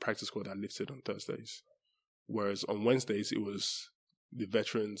and the practice squad that lifted on Thursdays. Whereas on Wednesdays, it was the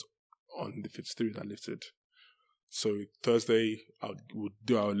veterans on the 53 that lifted. So Thursday, would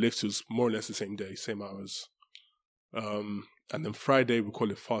do our lifts. It was more or less the same day, same hours. And then Friday, we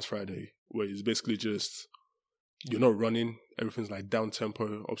call it Fast Friday, where it's basically just, you're not running. Everything's like down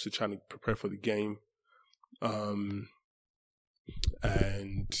tempo, obviously trying to prepare for the game.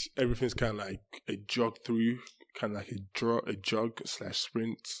 And everything's kind of like a jog through, kind of like a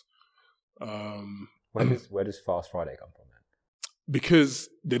jog/sprint. Where does Fast Friday come from then? Because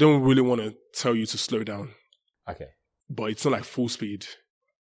they don't really want to tell you to slow down. Okay. But it's not like full speed.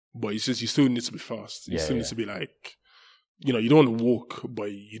 But it's just, you still need to be fast. You still need to be like, you don't want to walk,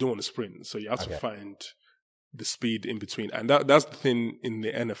 but you don't want to sprint. So you have to find the speed in between. And that's the thing in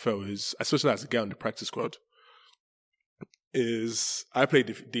the NFL is, especially as a guy on the practice squad, is I play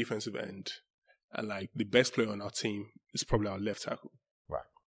defensive end. And like the best player on our team is probably our left tackle. Right.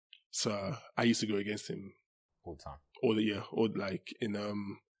 So I used to go against him all the time. Or like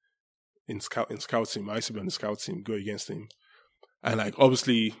in scout team. I used to be on the scout team, go against him. And like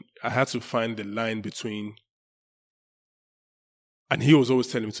obviously I had to find the line between And he was always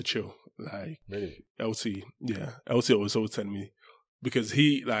telling me to chill. Like, Really? LT was always telling me, because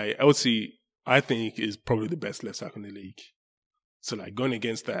LT, I think, is probably the best left tackle in the league. So like going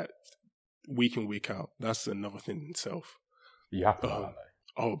against that week in, week out, that's another thing in itself. You happy about that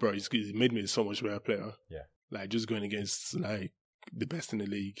though? Oh, bro, he's made me so much better player. Yeah. Like just going against like the best in the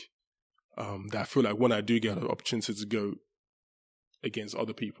league. That I feel like when I do get an opportunity to go against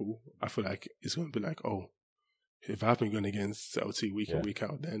other people, I feel like it's going to be like, oh, if I've been going against LT week in, week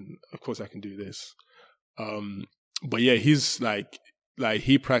out, then of course I can do this. But yeah, he's like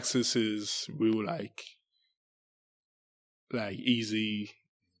he practices real like easy.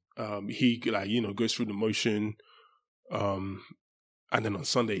 He goes through the motion. And then on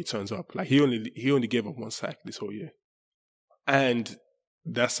Sunday he turns up. Like he only gave up one sack this whole year. And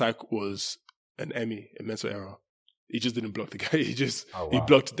that sack was an a mental error. He just didn't block the guy. He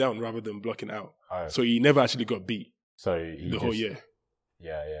blocked down rather than blocking out. Oh. So he never actually got beat. So whole year.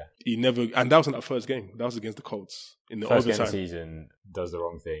 Yeah. He never, and that was in our first game. That was against the Colts in the first overtime. Game of the season, does the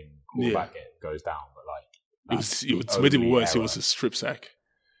wrong thing, quarterback goes down, but like it made it worse. It was a strip sack.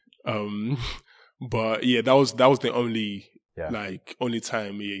 But yeah, that was the only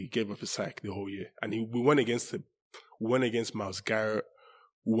time he gave up a sack the whole year, and we went against Myles Garrett.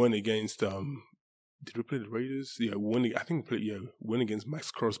 We went against did we play the Raiders? Yeah, we went against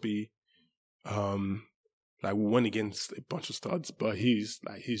Max Crosby. We went against a bunch of studs, but he's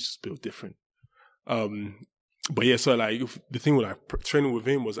just built different. But yeah, so like the thing with like training with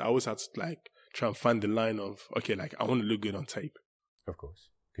him was I always had to like try and find the line of okay, like I want to look good on tape, of course.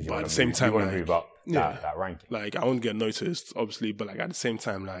 But at the same time, you want to move up that ranking. Like I want to get noticed, obviously, but like at the same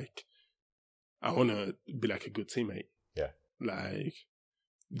time, like I want to be like a good teammate. Yeah. Like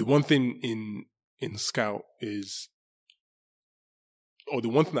the one thing in Scout is, or the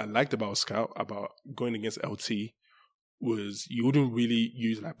one thing I liked about Scout, about going against LT, was you wouldn't really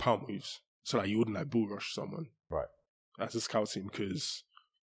use like power moves. So like you wouldn't like bull rush someone. Right. As a Scout team, because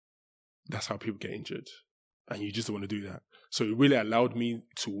that's how people get injured. And you just don't want to do that. So it really allowed me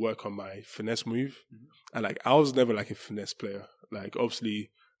to work on my finesse move. Mm-hmm. And like I was never like a finesse player. Like obviously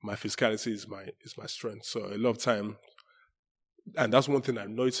my physicality is my strength. So a lot of time, and that's one thing I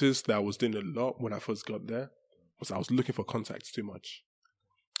noticed that I was doing a lot when I first got there, was I was looking for contacts too much.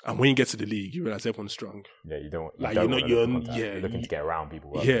 And when you get to the league, you realize everyone's strong. Yeah, you're looking to get around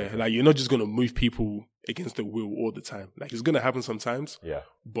people. Like you're not just gonna move people against the will all the time. Like it's gonna happen sometimes. Yeah.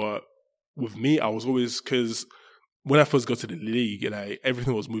 But with me, I was always, because when I first got to the league, like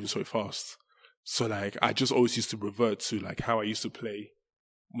everything was moving so fast. So like I just always used to revert to like how I used to play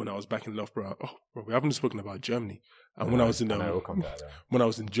when I was back in Loughborough. Oh, bro, we haven't spoken about Germany. And when I was in when I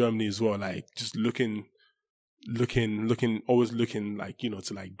was in Germany as well, like just looking, always looking like,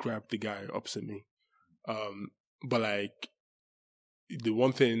 to like grab the guy opposite me. But like the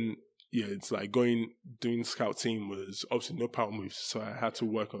one thing, it's like doing scout team was obviously no power moves. So I had to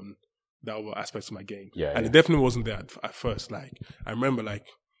work on that other aspects of my game. Yeah. And it definitely wasn't there at first. Like I remember like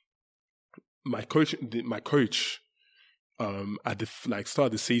my coach at the start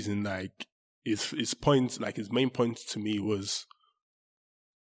of the season, like his main point to me was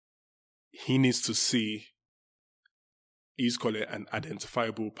he needs to see, he's called it an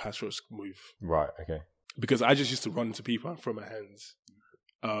identifiable pass rush move. Right, okay. Because I just used to run into people and throw my hands.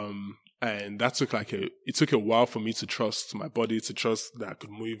 And that took it took a while for me to trust my body, to trust that I could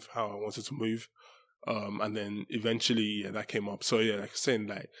move how I wanted to move. And then eventually that came up. So yeah, like I was saying,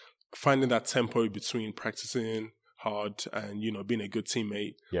 like finding that tempo between practicing hard and, being a good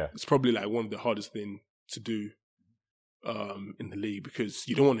teammate. Yeah. It's probably like one of the hardest thing to do in the league, because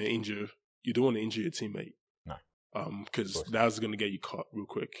you don't want to injure your teammate. No. Because that's going to get you caught real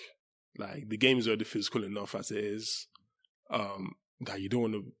quick. Like the game is already physical enough as it is. That you don't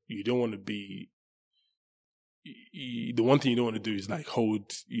want to be. The one thing you don't want to do is like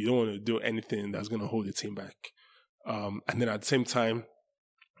you don't want to do anything that's going to hold the team back. And then at the same time,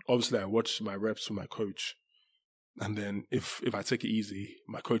 obviously I watch my reps with my coach. And then if I take it easy,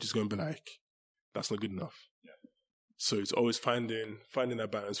 my coach is going to be like, that's not good enough. Yeah. So it's always finding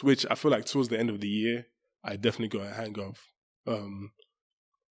that balance, which I feel like towards the end of the year, I definitely got a hang of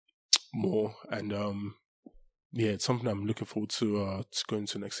more. And it's something I'm looking forward to going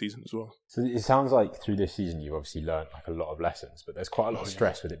into next season as well. So it sounds like through this season you've obviously learned like a lot of lessons, but there's quite a lot of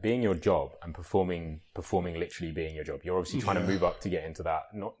stress with it being your job and performing literally being your job. You're obviously trying to move up to get into that,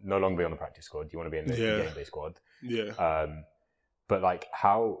 no longer be on the practice squad. You want to be in the game-based squad. Yeah. But like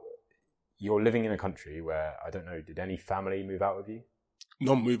how you're living in a country where, I don't know, did any family move out with you?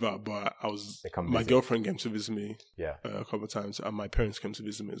 Not move out, but my girlfriend came to visit me a couple of times, and my parents came to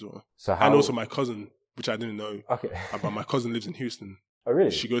visit me as well. So and also my cousin which I didn't know. Okay. But my cousin lives in Houston. Oh,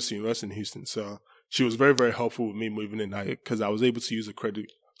 really? She goes to university in Houston. So she was very, very helpful with me moving in because I was able to use a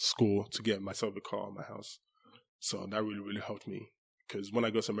credit score to get myself a car on my house. So that really, really helped me. Because when I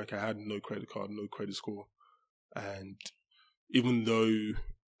got to America, I had no credit card, no credit score. And even though,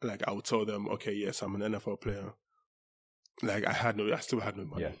 like, I would tell them, okay, yes, I'm an NFL player, like, I still had no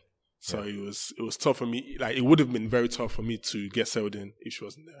money. Yeah. So it was tough for me. Like, it would have been very tough for me to get settled in if she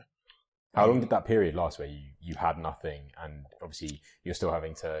wasn't there. How long did that period last where you had nothing, and obviously you're still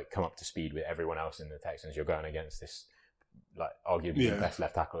having to come up to speed with everyone else in the Texans? You're going against this, like, arguably the best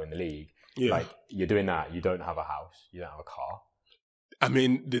left tackle in the league. Yeah. Like, you're doing that. You don't have a house. You don't have a car. I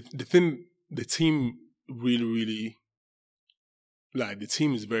mean, the team really, really, like, the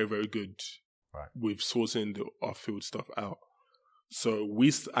team is very, very good with sorting the off-field stuff out. So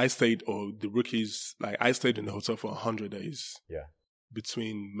I stayed in the hotel for 100 days. Yeah.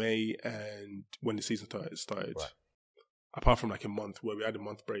 Between May and when the season started. Right. Apart from like a month where we had a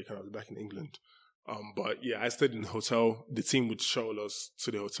month break and I was back in England. But yeah, I stayed in the hotel. The team would shuttle us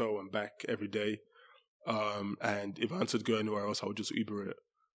to the hotel and back every day. And if I wanted to go anywhere else, I would just Uber it.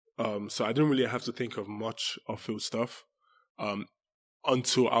 So I didn't really have to think of much off-field stuff.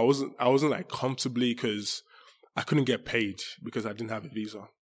 Until I wasn't like comfortably, because I couldn't get paid because I didn't have a visa,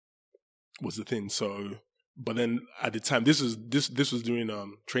 was the thing. So, but then at the time, this was during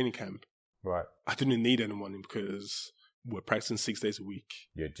training camp. Right. I didn't need any money because we're practicing 6 days a week.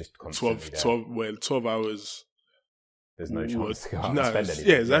 You're just constantly 12 hours. There's no chance to go out and spend anything.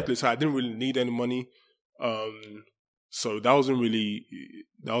 Yeah, exactly. So I didn't really need any money. So that wasn't really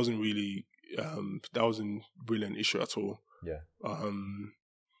an issue at all. Yeah.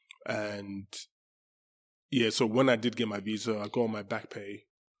 And yeah, so when I did get my visa, I got on my back pay.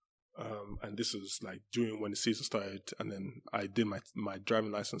 And this was like during when the season started, and then I did my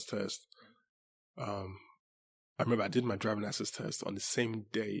driving license test. I remember I did my driving license test on the same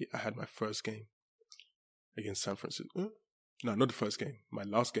day I had my first game against San Francisco. No, not the first game. My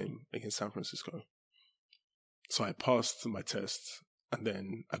last game against San Francisco. So I passed my test, and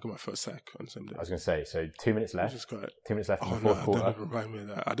then I got my first sack on the same day. I was going to say, so 2 minutes left. 2 minutes left in the fourth quarter. Don't remind me of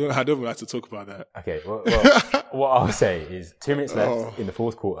that. I don't like to talk about that. Okay, well what I'll say is 2 minutes left in the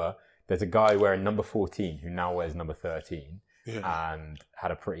fourth quarter. There's a guy wearing number 14 who now wears number 13 and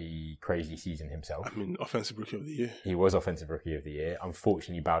had a pretty crazy season himself. I mean, offensive rookie of the year. He was offensive rookie of the year.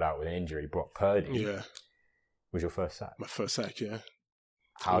 Unfortunately, bowed out with an injury. Brock Purdy was your first sack. My first sack, yeah.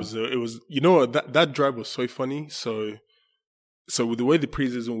 It was you know what, that drive was so funny. So with the way the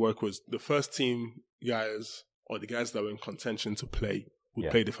preseason work was, the first team guys, or the guys that were in contention to play, would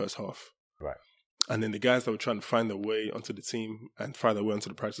play the first half. Right. And then the guys that were trying to find their way onto the team and find their way onto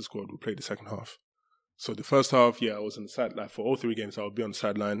the practice squad would play the second half. So the first half, I was on the sideline. For all 3 games, I would be on the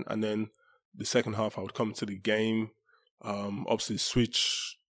sideline. And then the second half, I would come to the game, obviously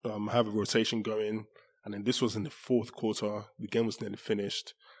switch, have a rotation going. And then this was in the fourth quarter. The game was nearly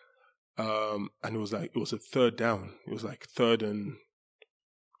finished. And it was a third down. It was like third and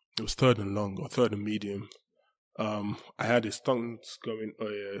long, or third and medium. I had a stunt going,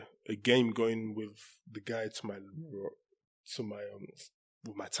 a game going with the guy with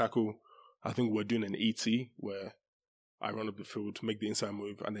my tackle. I think we're doing an ET where I run up the field to make the inside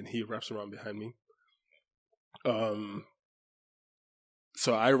move, and then he wraps around behind me.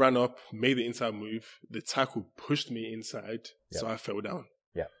 So I ran up, made the inside move. The tackle pushed me inside, so I fell down.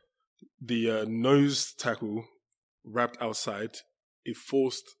 Yeah. The nose tackle wrapped outside. It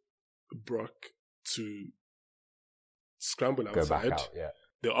forced Brock to scramble outside. Go back out,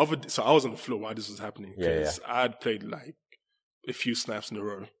 so I was on the floor while this was happening, because I had played like a few snaps in a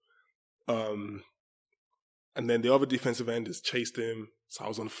row. And then the other defensive end has chased him. So I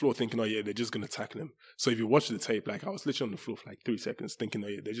was on the floor thinking, they're just going to tackle him. So if you watch the tape, like, I was literally on the floor for like 3 seconds thinking,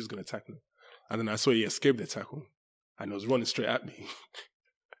 they're just going to tackle him. And then I saw he escaped the tackle and he was running straight at me.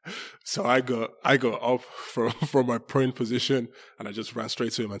 So I got up from my prone position and I just ran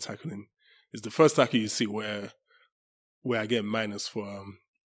straight to him and tackled him. It's the first tackle you see where I get minus for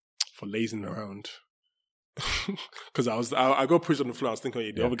lazing around. Because I got pushed on the floor. I was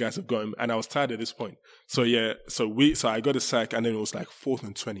thinking, the other guys have got him, and I was tired at this point. So I got a sack, and then it was like 4th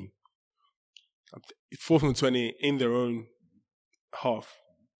and 20. 4th and 20 in their own half.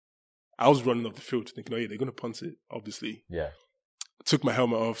 I was running off the field thinking, they're going to punt it, obviously. Yeah. Took my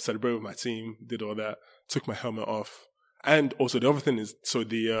helmet off, celebrated with my team, did all that. Took my helmet off, and also the other thing is, so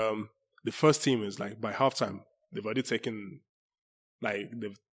the first team is like by halftime they've already taken, like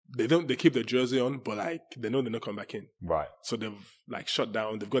they keep their jersey on, but like they know they're not coming back in. Right. So they've like shut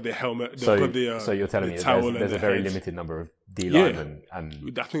down. They've got their helmet. They've So, got the so you're telling me there's a very limited number of D linemen,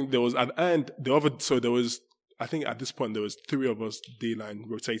 and I think there was, and the other. So there was, I think at this point there was 3 of us D line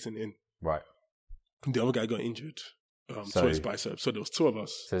rotating in. Right. The other guy got injured. So his bicep. So there was 2 of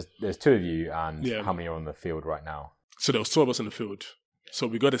us. So there's 2 of you, and how many are on the field right now? So there was 2 of us in the field. So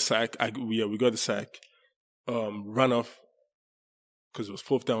we got a sack. We got the sack. Ran off because it was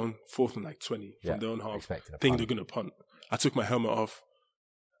 4th and like 20 from their own half. Think they're gonna punt. I took my helmet off,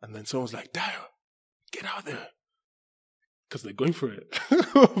 and then someone was like, "Dio, get out there," because they're going for it,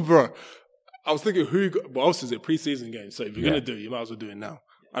 bro. I was thinking, but also it's a preseason game, so if you're gonna do it, you might as well do it now.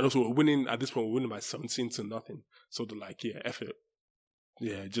 And also, we're winning at this point. We're winning by 17-0. So they're like, "Yeah, F it,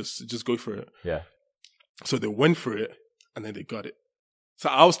 yeah, just go for it." Yeah. So they went for it, and then they got it. So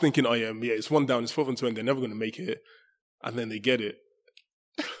I was thinking, oh yeah, it's 1 down, it's 4th and 20. They're never gonna make it, and then they get it.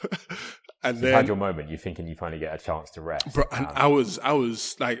 And so then you had your moment. You're thinking you finally get a chance to rest, bro. And I was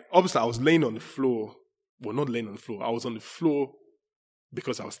like, obviously, I was laying on the floor. Well, not laying on the floor. I was on the floor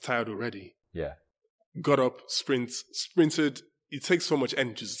because I was tired already. Yeah. Got up, sprinted. It takes so much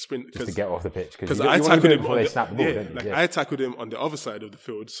energy to sprint just to get off the pitch because I tackled him before they snap the ball. I tackled him on the other side of the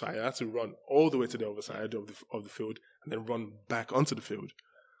field, so I had to run all the way to the other side of the field and then run back onto the field.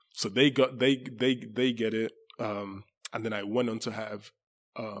 So they get it, and then I went on to have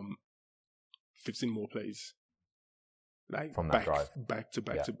 15 more plays, like from that drive, back to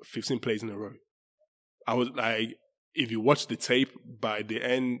 15 plays in a row. I was like, if you watch the tape, by the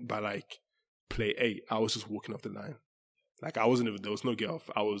end, by like play 8, I was just walking off the line. Like there was no get off.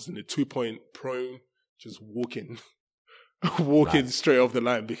 I was in a 2-point prone, just walking straight off the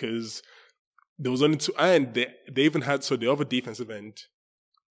line because there was only 2. And they even had, so the other defensive end,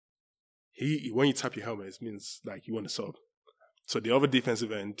 when you tap your helmet, it means like you want to sub. So the other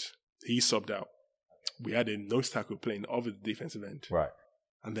defensive end, he subbed out. We had a nose tackle playing the other defensive end. Right.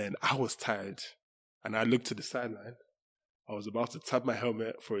 And then I was tired. And I looked to the sideline. I was about to tap my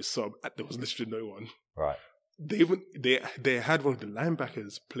helmet for a sub. There was literally no one. Right. They had one of the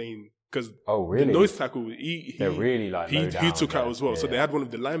linebackers playing because really? The nose tackle they're really like he took out as well. So they had one of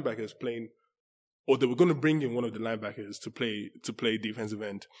the linebackers playing, or they were going to bring in one of the linebackers to play defensive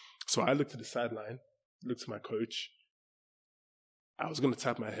end. So I looked to the sideline, looked to my coach. I was going to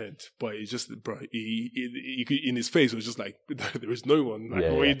tap my head, but it's just, bro, he could, in his face, it was just like, there is no one. Like,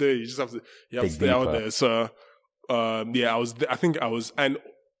 what are you doing? You just have to stay out there. So, I think I was, and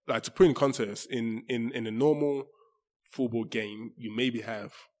like to put in context, in a normal football game, you maybe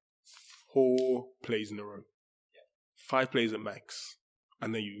have 4 plays in a row, 5 plays at max,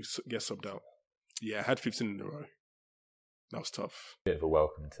 and then you get subbed out. Yeah, I had 15 in a row. That was tough. Bit of a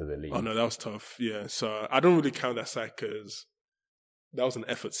welcome to the league. Oh no, that was tough. Yeah, so I don't really count that sack because that was an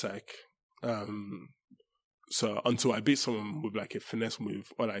effort sack. So until I beat someone with like a finesse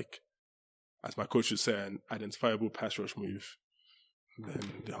move or like, as my coach would say, an identifiable pass rush move,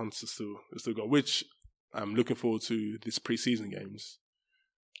 then the hunts are still going. Which I'm looking forward to this preseason games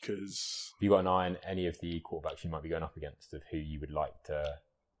because. Have you got an eye on any of the quarterbacks you might be going up against of who you would like to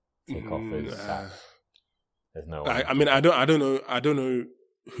take off as sacks? There's no one. I mean, I don't know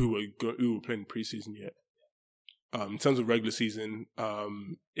who will play in preseason yet. In terms of regular season,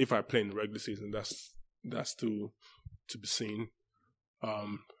 if I play in the regular season, that's still to be seen.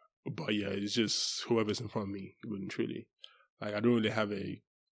 But yeah, it's just whoever's in front of me, wouldn't truly. Like I don't really have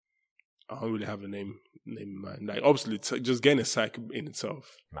a name in mind. Like obviously, just getting a sack in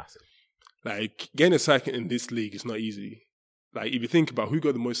itself, massive. Like getting a sack in this league is not easy. Like if you think about who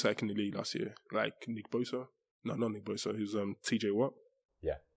got the most sack in the league last year, like Nick Bosa. No, not Nick Bosa. Who's TJ Watt?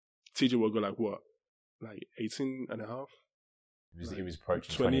 Yeah. TJ Watt got like what? Like 18 and a half? It was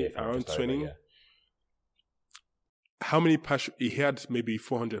approaching 20, around 20. Over, yeah. How many he had maybe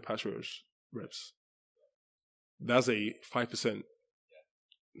 400 pass rush reps. That's a 5%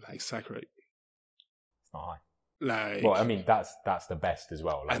 like sack rate. It's not high. Like, well, I mean, that's the best as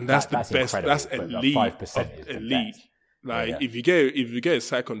well. Like, and that's the best. That's elite. 5% is elite. Best. Like yeah. if you get a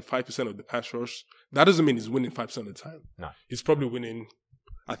sack on 5% of the pass rush, that doesn't mean he's winning 5% of the time. No, he's probably winning.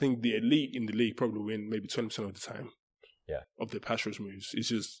 I think the elite in the league probably win maybe 20% of the time. Yeah, of the pass rush moves. It's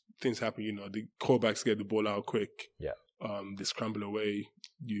just things happen. You know, the quarterbacks get the ball out quick. Yeah, they scramble away.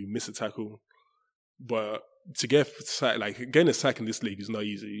 You miss a tackle, but to get sack, like getting a sack in this league is not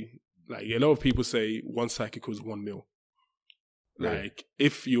easy. Like a lot of people say, 1 sack equals $1 million. Really? Like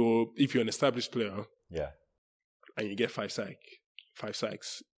if you're an established player, yeah, and you get 5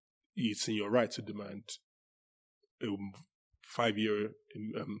 sacks, it's in your right to demand $5 million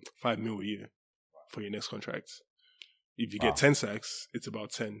a year for your next contract. If you get 10 sacks, it's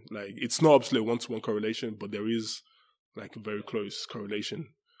about 10. Like, it's not obviously a one-to-one correlation, but there is like a very close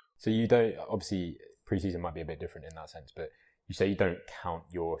correlation. So you don't, obviously preseason might be a bit different in that sense, but you say you don't count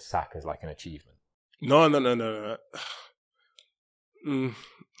your sack as like an achievement. No. You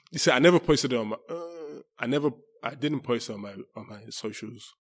see, I never posted it on my. I didn't post it on my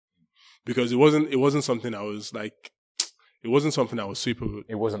socials because it wasn't something I was like. It wasn't something I was super.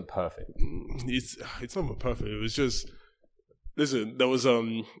 It wasn't perfect. It's not perfect. It was just. Listen, there was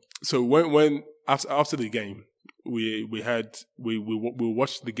So when after the game, we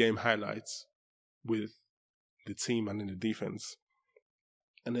watched the game highlights with the team and in the defense,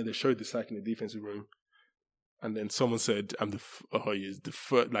 and then they showed the sack in the defensive room. And then someone said, he's the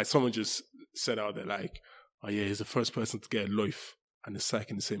first, like someone just said out there like, oh yeah, he's the first person to get a loaf and a sack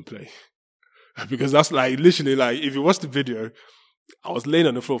in the same play. Because that's like, literally like, if you watch the video, I was laying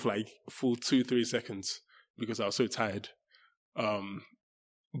on the floor for like full 2-3 seconds because I was so tired.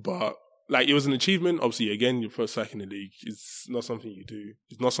 But like, it was an achievement. Obviously, again, your first sack in the league, it's not something you do.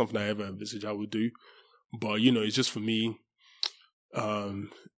 It's not something I ever envisaged I would do. But, it's just for me,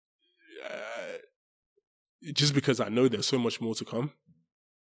 just because I know there's so much more to come,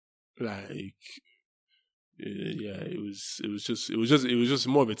 like, it was just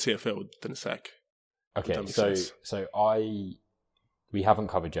more of a TFL than a sack. Okay, so we haven't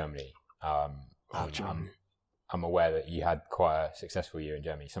covered Germany. Germany. I'm aware that you had quite a successful year in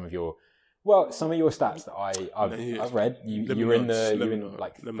Germany. Some of your stats that I've read, you were in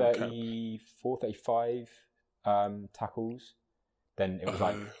like 34, 35 tackles. Then it was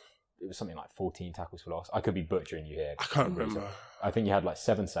like. It was something like 14 tackles for loss. I could be butchering you here. I can't remember. I think you had like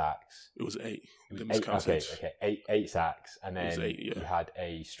 7 sacks. It was 8. Eight sacks, and then 8, yeah. You had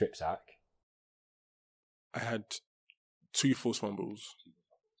a strip sack. I had 2 forced fumbles,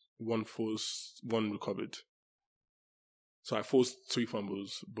 1 recovered. So I forced 3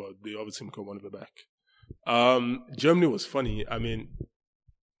 fumbles, but the other team got one of it back. Germany was funny. I mean,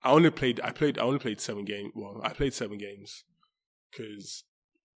 I only played 7 games. Well, I played 7 games because.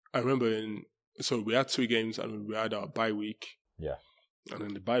 I remember so we had 2 games and we had our bye week. Yeah. And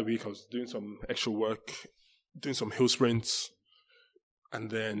in the bye week, I was doing some extra work, doing some hill sprints.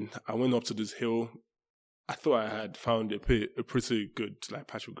 And then I went up to this hill. I thought I had found a pretty good like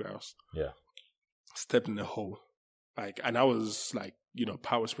patch of grass. Yeah. Stepped in the hole. And I was like,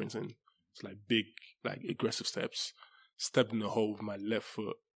 power sprinting. It's like big, like aggressive steps. Stepped in the hole with my left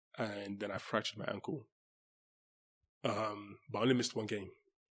foot and then I fractured my ankle. But I only missed 1 game.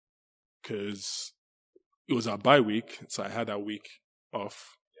 Because it was our bye week, so I had that week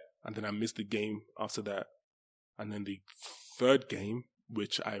off, and then I missed the game after that. And then the 3rd game,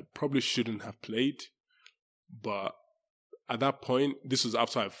 which I probably shouldn't have played, but at that point, this was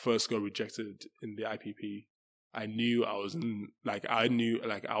after I first got rejected in the IPP. I knew I was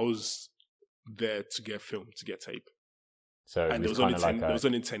I was there to get film, to get tape. So and there was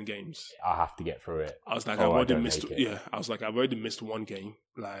only 10 games. I have to get through it. I was like, I've already missed. Yeah, I was like, I've already missed 1 game.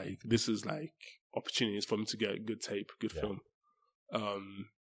 Like, this is like opportunities for me to get good tape, good film. And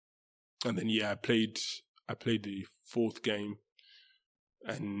then I played the 4th game,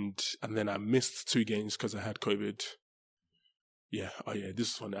 and then I missed 2 games because I had COVID. Yeah,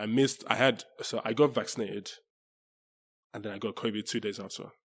 this is one I missed. I got vaccinated, and then I got COVID 2 days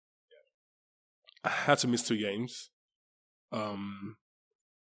after. I had to miss 2 games. And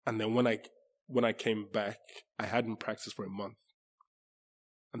then when I came back, I hadn't practiced for a month.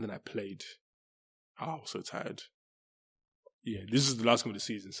 And then I played. I was so tired. Yeah, this is the last game of the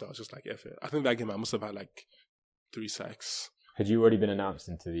season, so I was just like, F it. I think that game I must have had like 3 sacks. Had you already been announced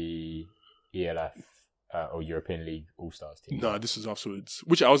into the ELF or European League All-Stars team? No, this was afterwards,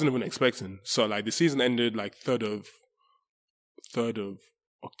 which I wasn't even expecting. So like the season ended like 3rd of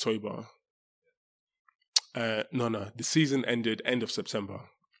October. No. The season ended end of September,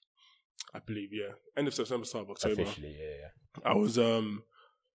 I believe. Yeah, end of September, start of October. Officially, yeah. I was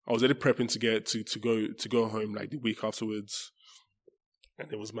already prepping to get to go home like the week afterwards,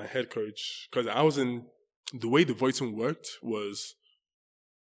 and it was my head coach because I was in the way the voting worked was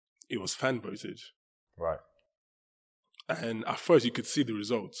it was fan voted, right? And at first you could see the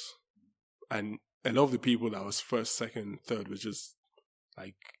results, and a lot of the people that was 1st, 2nd, 3rd was just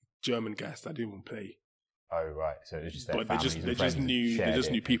like German guys that didn't even play. Oh right, so it was just their but they just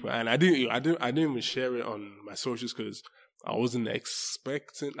knew people, and I didn't even share it on my socials because I wasn't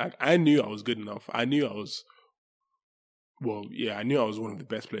expecting. Like I knew I was good enough. I knew I was one of the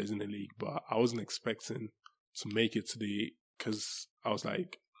best players in the league, but I wasn't expecting to make it to because I was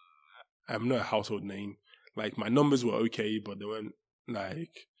like, I'm not a household name. Like my numbers were okay, but they weren't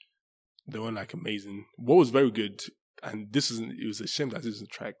like amazing. What was very good, and it was a shame that this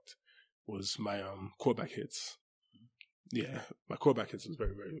isn't tracked, was my quarterback hits. Yeah, my quarterback hits was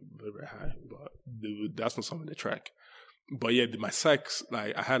very, very, very, very high, but that's not something to track. But yeah, my sacks,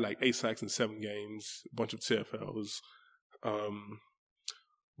 like I had like 8 sacks in 7 games, a bunch of TFLs.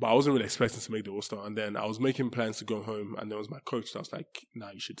 But I wasn't really expecting to make the All-Star. And then I was making plans to go home, and there was my coach that was like,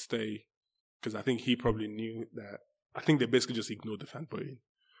 nah, you should stay. Because I think he probably knew that. I think they basically just ignored the fan voting.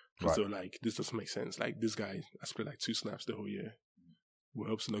 Because they were like, this doesn't make sense. Like, this guy has played like 2 snaps the whole year.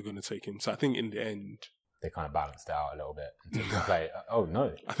 We're obviously not going to take him. So I think in the end, they kind of balanced it out a little bit until they play. Oh,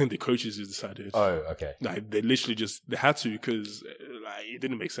 no. I think the coaches just decided. Oh, okay. Like, they literally they had to, because like, it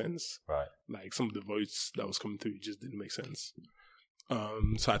didn't make sense. Right. Like, some of the votes that was coming through just didn't make sense.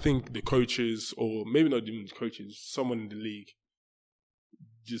 So I think the coaches, or maybe not even the coaches, someone in the league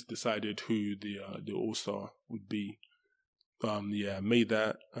just decided who the All-Star would be. Made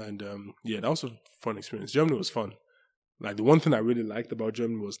that. And that was a fun experience. Germany was fun. Like, the one thing I really liked about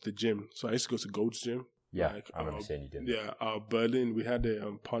Germany was the gym. So I used to go to Gold's Gym. Yeah, like, I remember seeing you did. Yeah, Berlin, we had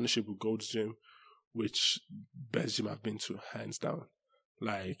a partnership with Gold's Gym, which best gym I've been to, hands down.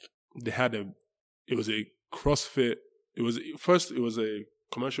 Like, they had it was a CrossFit. It was a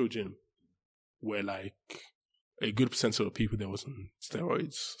commercial gym where like a good percentage of people there was on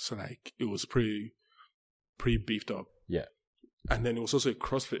steroids. So like it was pretty beefed up. Yeah. And then it was also a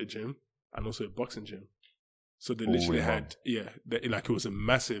CrossFit gym and also a boxing gym. So they literally had, it was a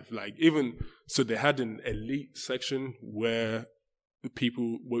massive, like even, so they had an elite section where the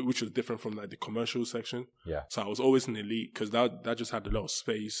people, which was different from like the commercial section. Yeah. So I was always an elite because that just had a lot of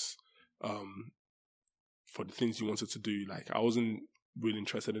space for the things you wanted to do. Like I wasn't really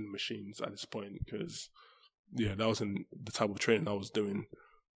interested in machines at this point because, that wasn't the type of training I was doing.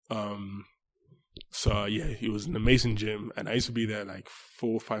 So it was an amazing gym, and I used to be there like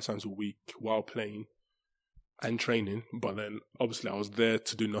 4 or 5 times a week while playing and training. But then obviously I was there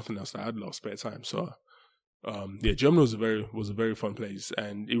to do nothing else. I had a lot of spare time. So Germany was a very fun place,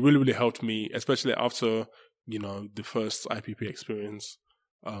 and it really, really helped me, especially after, the first IPP experience.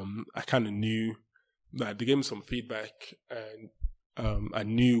 I kind of knew that they gave me some feedback, and I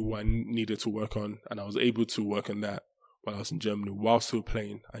knew what I needed to work on, and I was able to work on that while I was in Germany while still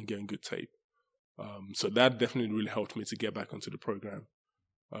playing and getting good tape. So that definitely really helped me to get back onto the program.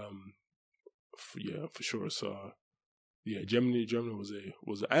 For sure. So Germany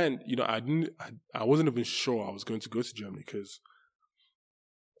was and I wasn't even sure I was going to go to Germany because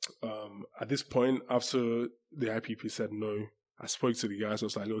at this point, after the IPP said no, I spoke to the guys. I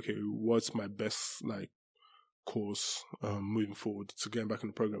was like, okay, what's my best course moving forward to getting back in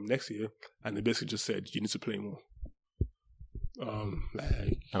the program next year? And they basically just said you need to play more.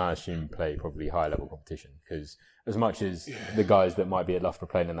 And I assume play probably higher level competition, because as much as the guys that might be at Loughborough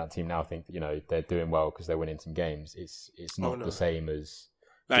playing in that team now think that they're doing well because they're winning some games, it's not the same as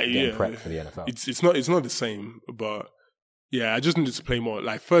getting prepped for the NFL. It's not the same, but I just needed to play more.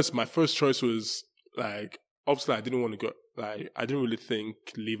 Like my first choice was like, obviously I didn't want to go. Like I didn't really think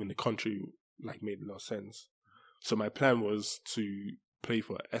leaving the country made a lot of sense. So my plan was to play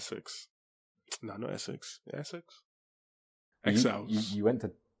for Essex. No, not Essex. Essex. Exiles. You went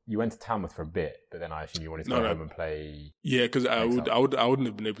to Tamworth for a bit, but then I assume you wanted to go home and play. Yeah, because I wouldn't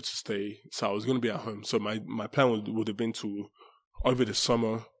have been able to stay, so I was going to be at home. So my plan would have been to over the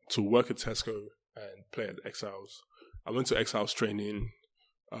summer to work at Tesco and play at Exiles. I went to Exiles training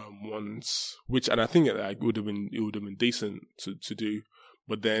once, and I think it would have been decent to do,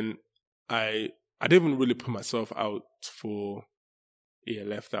 but then I didn't even really put myself out for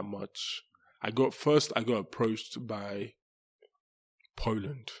ELF that much. I got approached by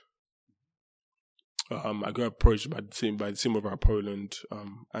Poland. I got approached by the team over at Poland,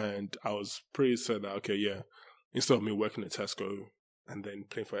 and I was pretty certain that instead of me working at Tesco and then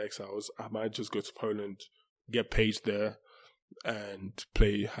playing for Exiles, I might just go to Poland, get paid there, and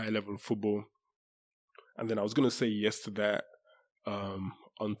play high level football. And then I was gonna say yes to that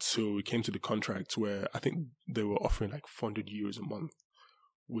until we came to the contract where I think they were offering like €400 a month,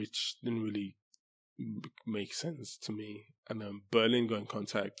 which didn't really make sense to me. And then Berlin got in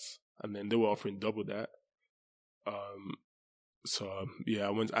contact, and then they were offering double that. I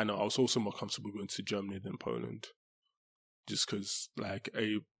went, and I was also more comfortable going to Germany than Poland, just because not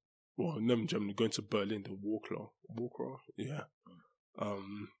in Germany, going to Berlin, the Walklaw, yeah. I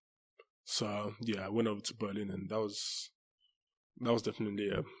went over to Berlin, and that was definitely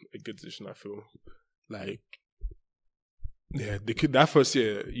a good decision. I feel like. Yeah, that first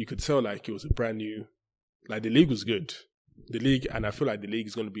year, you could tell it was a brand new, the league was good. The league, and I feel like the league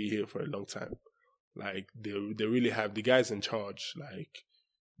is going to be here for a long time. They really have the guys in charge,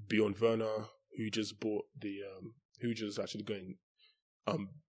 Bjorn Werner, who just bought the Huge is actually going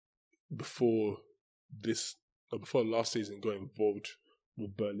before last season got involved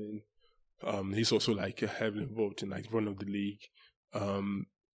with Berlin. He's also like heavily involved in like run of the league.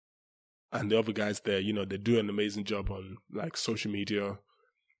 And the other guys there, you know, they do an amazing job on like social media.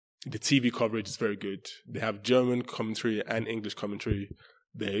 The TV coverage is very good. They have German commentary and English commentary.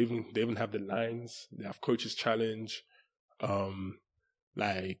 They even have the lines. They have Coaches Challenge.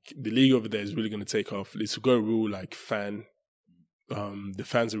 Like the league over there is really going to take off. It's got a real like fan. The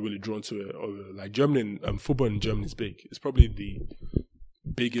fans are really drawn to it. Like Germany, football in Germany is big. It's probably the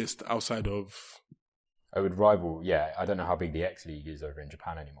biggest outside of. I would rival. Yeah, I don't know how big the X League is over in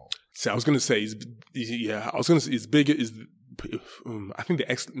Japan anymore. See, I was going to say, it's bigger. I think the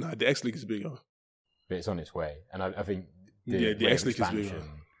X League is bigger. But it's on its way, and I think the X League is bigger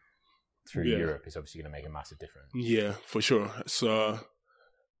through Europe is obviously going to make a massive difference. Yeah, for sure. So,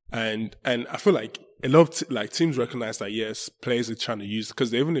 and I feel like a lot of teams recognize that yes, players are trying to use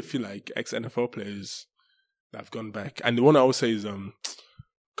because they even feel like ex NFL players that have gone back. And the one I always say is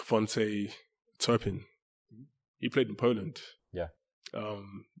Kvonte Turpin. He played in Poland. Yeah.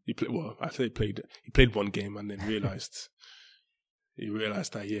 He played one game and then realized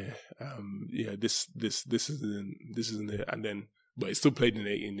that this isn't it, and then but he still played in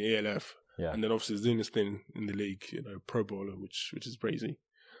the ALF, and then obviously he's doing this thing in the league, you know, pro bowler, which is crazy.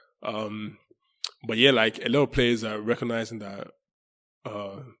 But yeah, like a lot of players are recognizing that,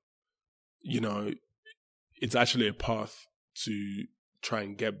 you know, it's actually a path to try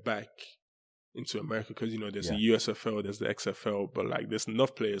and get back into America because, you know, there's the USFL, there's the XFL, but like there's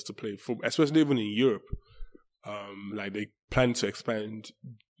enough players to play football, especially even in Europe. Like they plan to expand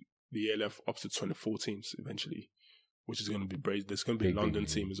the ALF up to 24 teams eventually, which is going to be brave. There's going to be a London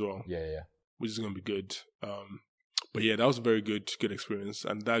team as well, which is going to be good. But yeah, that was a very good experience,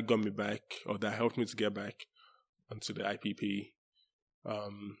 and that got me back, or that helped me to get back onto the IPP.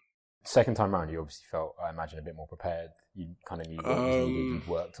 Second time round, you obviously felt, I imagine, a bit more prepared. You kind of knew what was needed. You'd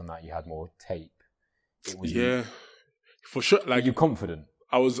worked on that. You had more tape. For sure. Like, were you confident?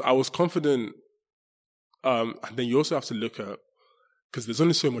 I was confident. And then you also have to look at, because there's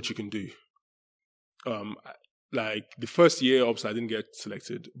only so much you can do. Like the first year, obviously, I didn't get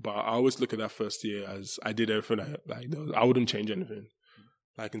selected, but I always look at that first year as I did everything. I wouldn't change anything.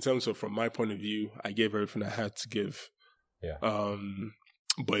 Like in terms of, from my point of view, I gave everything I had to give. Yeah.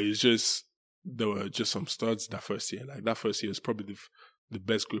 But it's just, there were just some studs that first year. Like that first year was probably the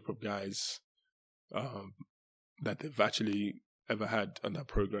best group of guys that they've actually ever had on that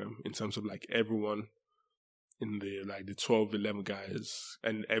program, in terms of like everyone in the 12, 11 guys,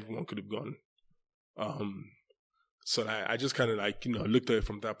 and everyone could have gone. So I just kind of like, you know, looked at it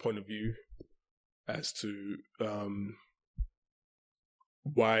from that point of view as to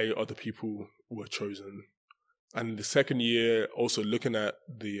why other people were chosen. And the second year, also looking at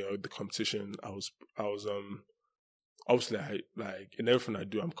the competition, I was obviously like in everything I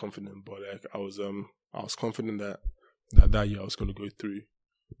do, I'm confident, but like I was confident that year I was going to go through.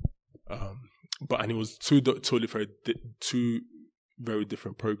 And it was two very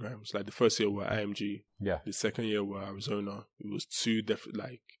different programs. Like the first year were IMG, the second year were Arizona. It was two different,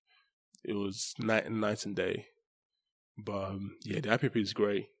 like it was night and day. But the IPP is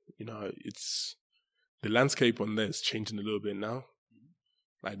great. You know, it's the landscape on there is changing a little bit now.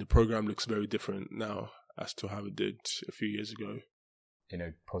 Like the program looks very different now as to how it did a few years ago. In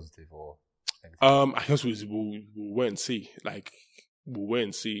a positive or negative? I guess we'll wait and see. Like we'll wait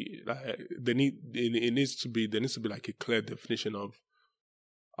and see. Like there needs to be like a clear definition of,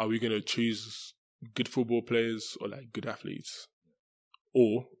 are we going to choose good football players or like good athletes,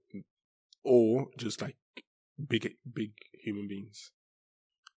 or just like big human beings.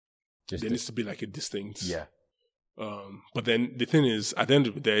 There needs to be like a distinct. Yeah. But then the thing is, at the end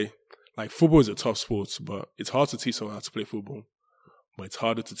of the day, like football is a tough sport, but it's hard to teach someone how to play football. But it's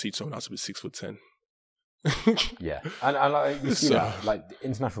harder to teach someone how to be 6'10". Yeah, and like, you see that, like the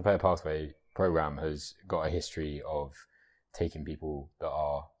International Player Pathway program has got a history of taking people that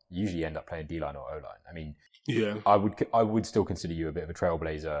are usually end up playing D-line or O-line. I mean, I would still consider you a bit of a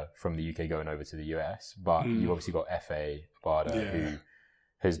trailblazer from the UK going over to the US, but you've obviously got F.A. Abada who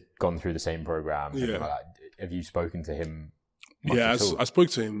has gone through the same program. Like that. Have you spoken to him? I spoke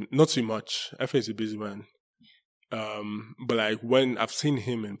to him, not too much. F.A. is a busy man. But like when I've seen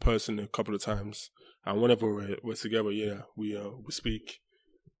him in person a couple of times, and whenever we're together, we speak.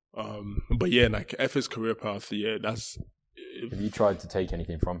 But like F.A.'s career path, that's. Have you tried to take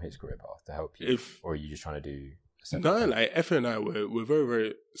anything from his career path to help you, or are you just trying to do? No, like F.A. and I we're very,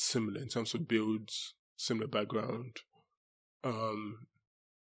 very similar in terms of builds, similar background.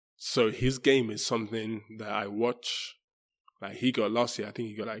 So his game is something that I watch. Like he got last year, I think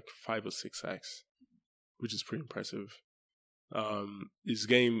he got like 5 or 6 sacks, which is pretty impressive. His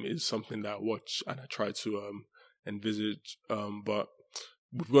game is something that I watch and I try to envisage. But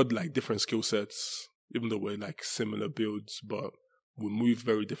we've got like different skill sets, even though we're like similar builds, but we move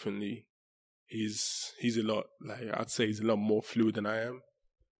very differently. He's a lot, like I'd say he's a lot more fluid than I am,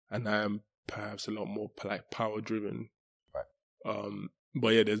 and I am perhaps a lot more like power driven. Right.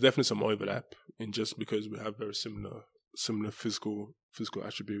 But yeah, there's definitely some overlap in just because we have very similar physical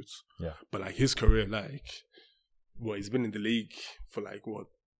attributes. Yeah. But like his career, like he's been in the league for like what?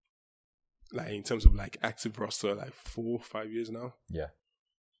 Like in terms of like active roster, like 4 or 5 years now. Yeah.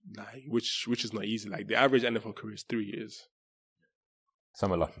 Like which is not easy. Like the average NFL career is 3 years.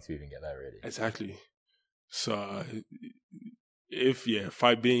 Some are lucky to even get there, really. Exactly. So if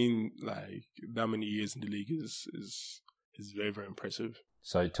I being like that many years in the league is very, very impressive.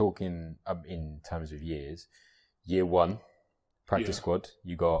 So talking in terms of years, year 1, practice squad,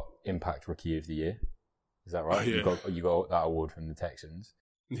 you got Impact Rookie of the Year. Is that right? Yeah. You got that award from the Texans.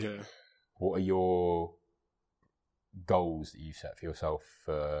 Yeah. What are your goals that you set for yourself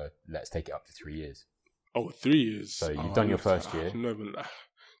for, let's take it up to 3 years? Oh, 3 years. So you've done your first year. To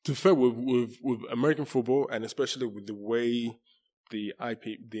be fair, with American football, and especially with the way the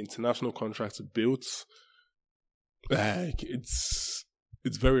international contracts are built, like it's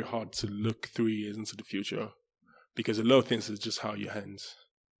very hard to look 3 years into the future because a lot of things is just how you hand.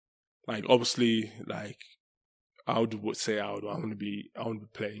 Like obviously, like I want to be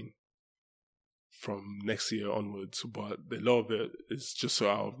playing from next year onwards, but a lot of it is just so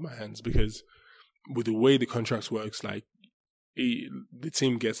out of my hands because with the way the contracts works, like the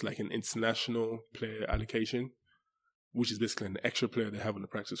team gets like an international player allocation, which is basically an extra player they have on the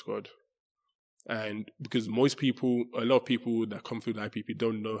practice squad. And because a lot of people that come through the IPP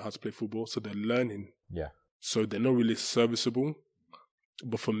don't know how to play football, so they're learning. Yeah. So they're not really serviceable.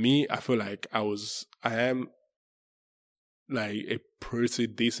 But for me, I feel like I am like a pretty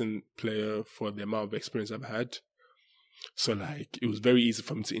decent player for the amount of experience I've had. So like it was very easy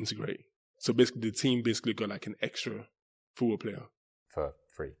for me to integrate. So basically the team got like an extra football player. For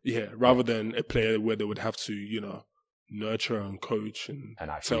free. Yeah, rather than a player where they would have to, nurture and coach and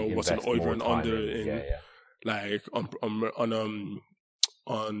tell what's an over and under like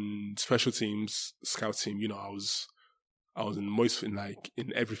on special teams, scout team, I was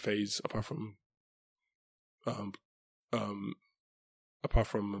in every phase apart from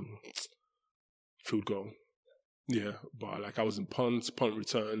field goal. Yeah, but like I was in punt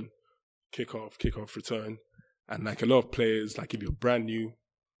return, kickoff return, and like a lot of players, like if you're brand new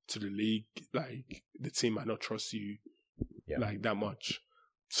to the league, like the team might not trust you like that much.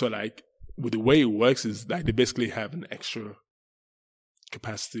 So like with the way it works is like they basically have an extra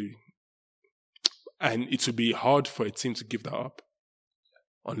capacity, and it would be hard for a team to give that up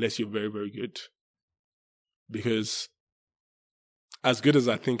unless you're very, very good. Because as good as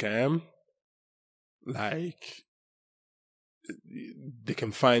I think I am, like they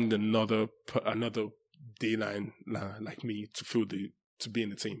can find another D-line like me to be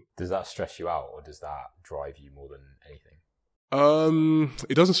in the team. Does that stress you out, or does that drive you more than anything?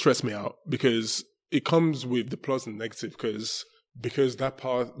 It doesn't stress me out because it comes with the plus and negative because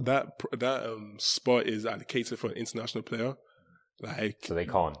that spot is allocated for an international player. Like, so they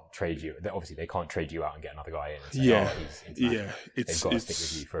can't trade you. Obviously, they can't trade you out and get another guy in. And say, they've got to stick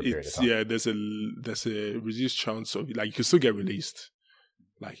with you for a period of time. Yeah, there's a reduced chance of like you can still get released.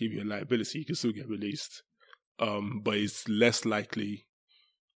 Like if you're a liability, you can still get released. But it's less likely.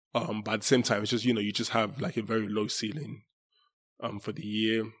 But at the same time, it's just you just have like a very low ceiling, for the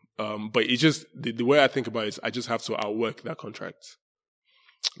year. But it just the way I think about it is I just have to outwork that contract.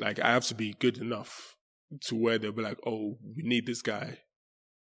 Like I have to be good enough to where they'll be like, oh, we need this guy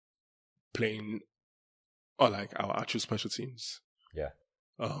playing, or like our actual special teams. Yeah.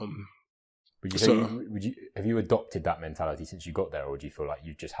 Would you have you adopted that mentality since you got there, or do you feel like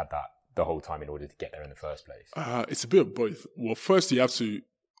you've just had that the whole time in order to get there in the first place? It's a bit of both. Well, first you have to,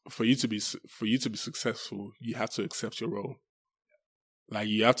 for you to be successful, you have to accept your role. Like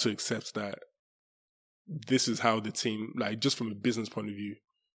you have to accept that this is how the team, like just from a business point of view,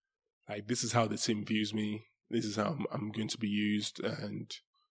 like this is how the team views me. This is how I'm going to be used, and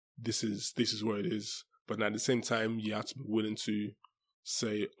this is what it is. But at the same time, you have to be willing to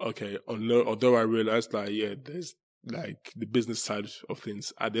say, okay, although I realize there's like the business side of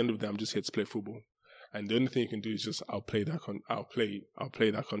things. At the end of the day, I'm just here to play football, and the only thing you can do is just I'll play that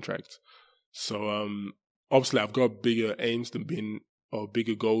contract. So obviously, I've got bigger aims than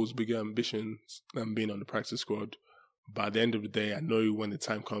bigger goals, bigger ambitions than being on the practice squad. But at the end of the day, I know when the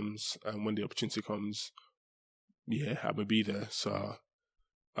time comes and when the opportunity comes, I'm gonna be there. So,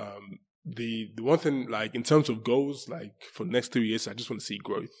 the one thing, like in terms of goals, like for the next 3 years, I just want to see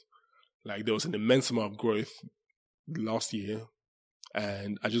growth. Like there was an immense amount of growth last year,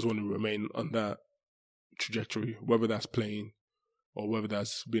 and I just want to remain on that trajectory, whether that's playing or whether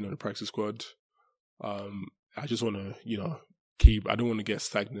that's being on the practice squad. I just want to, keep. I don't want to get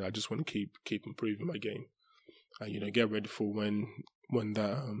stagnant. I just want to keep improving my game, and get ready for when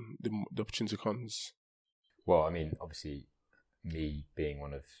that the opportunity comes. Well, I mean, obviously, me being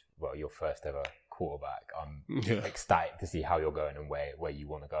one of your first ever quarterback, I'm ecstatic to see how you're going and where you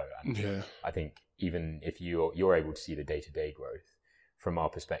want to go. And I think even if you're able to see the day-to-day growth, from our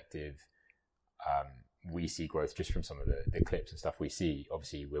perspective, we see growth just from some of the clips and stuff we see.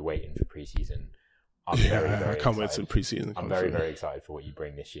 Obviously, we're waiting for preseason. I'm very, very I can't wait till preseason. I'm very, very excited for what you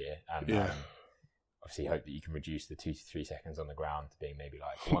bring this year, and obviously hope that you can reduce the 2 to 3 seconds on the ground to being maybe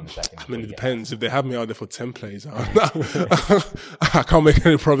like 1 second. I mean, it depends. If they have me out there for 10 plays, I can't make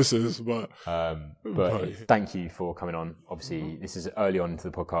any promises. But thank you for coming on. Obviously, this is early on into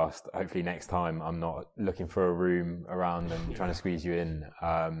the podcast. Hopefully, next time I'm not looking for a room around and trying to squeeze you in.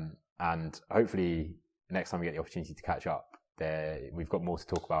 And hopefully, next time we get the opportunity to catch up, we've got more to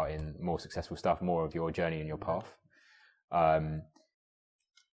talk about in more successful stuff, more of your journey and your path.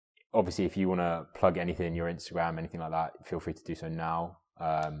 Obviously, if you want to plug anything, your Instagram, anything like that, feel free to do so now.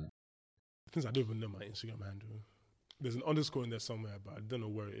 Because I don't even know my Instagram handle. There's an underscore in there somewhere, but I don't know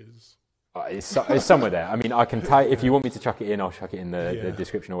where it is. It's somewhere there. I mean, I can if you want me to chuck it in, I'll chuck it in the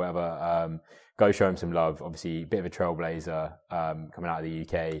description or whatever. Go show him some love. Obviously, a bit of a trailblazer coming out of the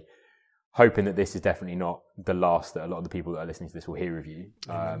UK. Hoping that this is definitely not the last that a lot of the people that are listening to this will hear of you.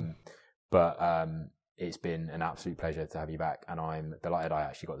 But it's been an absolute pleasure to have you back, and I'm delighted I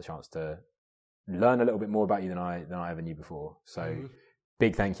actually got the chance to learn a little bit more about you than I ever knew before. So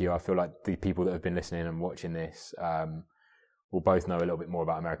big thank you. I feel like the people that have been listening and watching this will both know a little bit more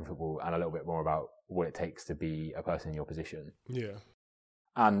about American football and a little bit more about what it takes to be a person in your position. Yeah.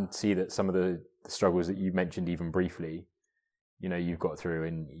 And see that some of the struggles that you mentioned even briefly, you've got through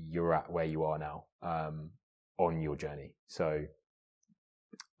and you're at where you are now on your journey. So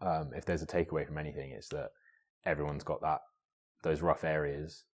if there's a takeaway from anything, it's that everyone's got those rough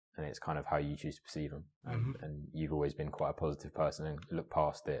areas, and it's kind of how you choose to perceive them. And you've always been quite a positive person and look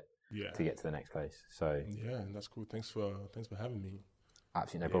past it to get to the next place. So that's cool. Thanks for having me.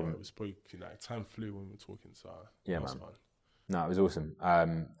 Absolutely no problem. We spoke. Time flew when we were talking. So man. Fun. No, it was awesome.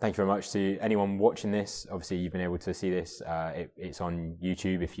 Thank you very much to anyone watching this. Obviously, you've been able to see this. It's on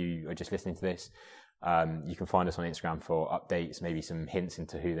YouTube if you are just listening to this. You can find us on Instagram for updates, maybe some hints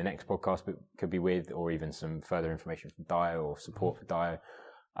into who the next podcast could be with, or even some further information from Dio or support for Dio.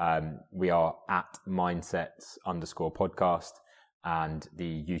 We are at mindsets_podcast, and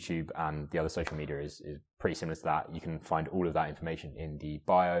the YouTube and the other social media is pretty similar to that. You can find all of that information in the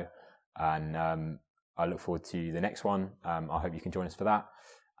bio, and I look forward to the next one. I hope you can join us for that,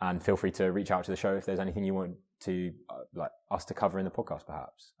 and feel free to reach out to the show if there's anything you want to like us to cover in the podcast,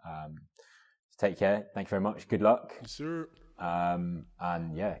 perhaps. Take care. Thank you very much. Good luck. Yes, sir. And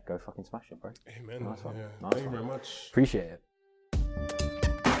go fucking smash it, bro. Amen. Nice one. Thank you very much. Appreciate it.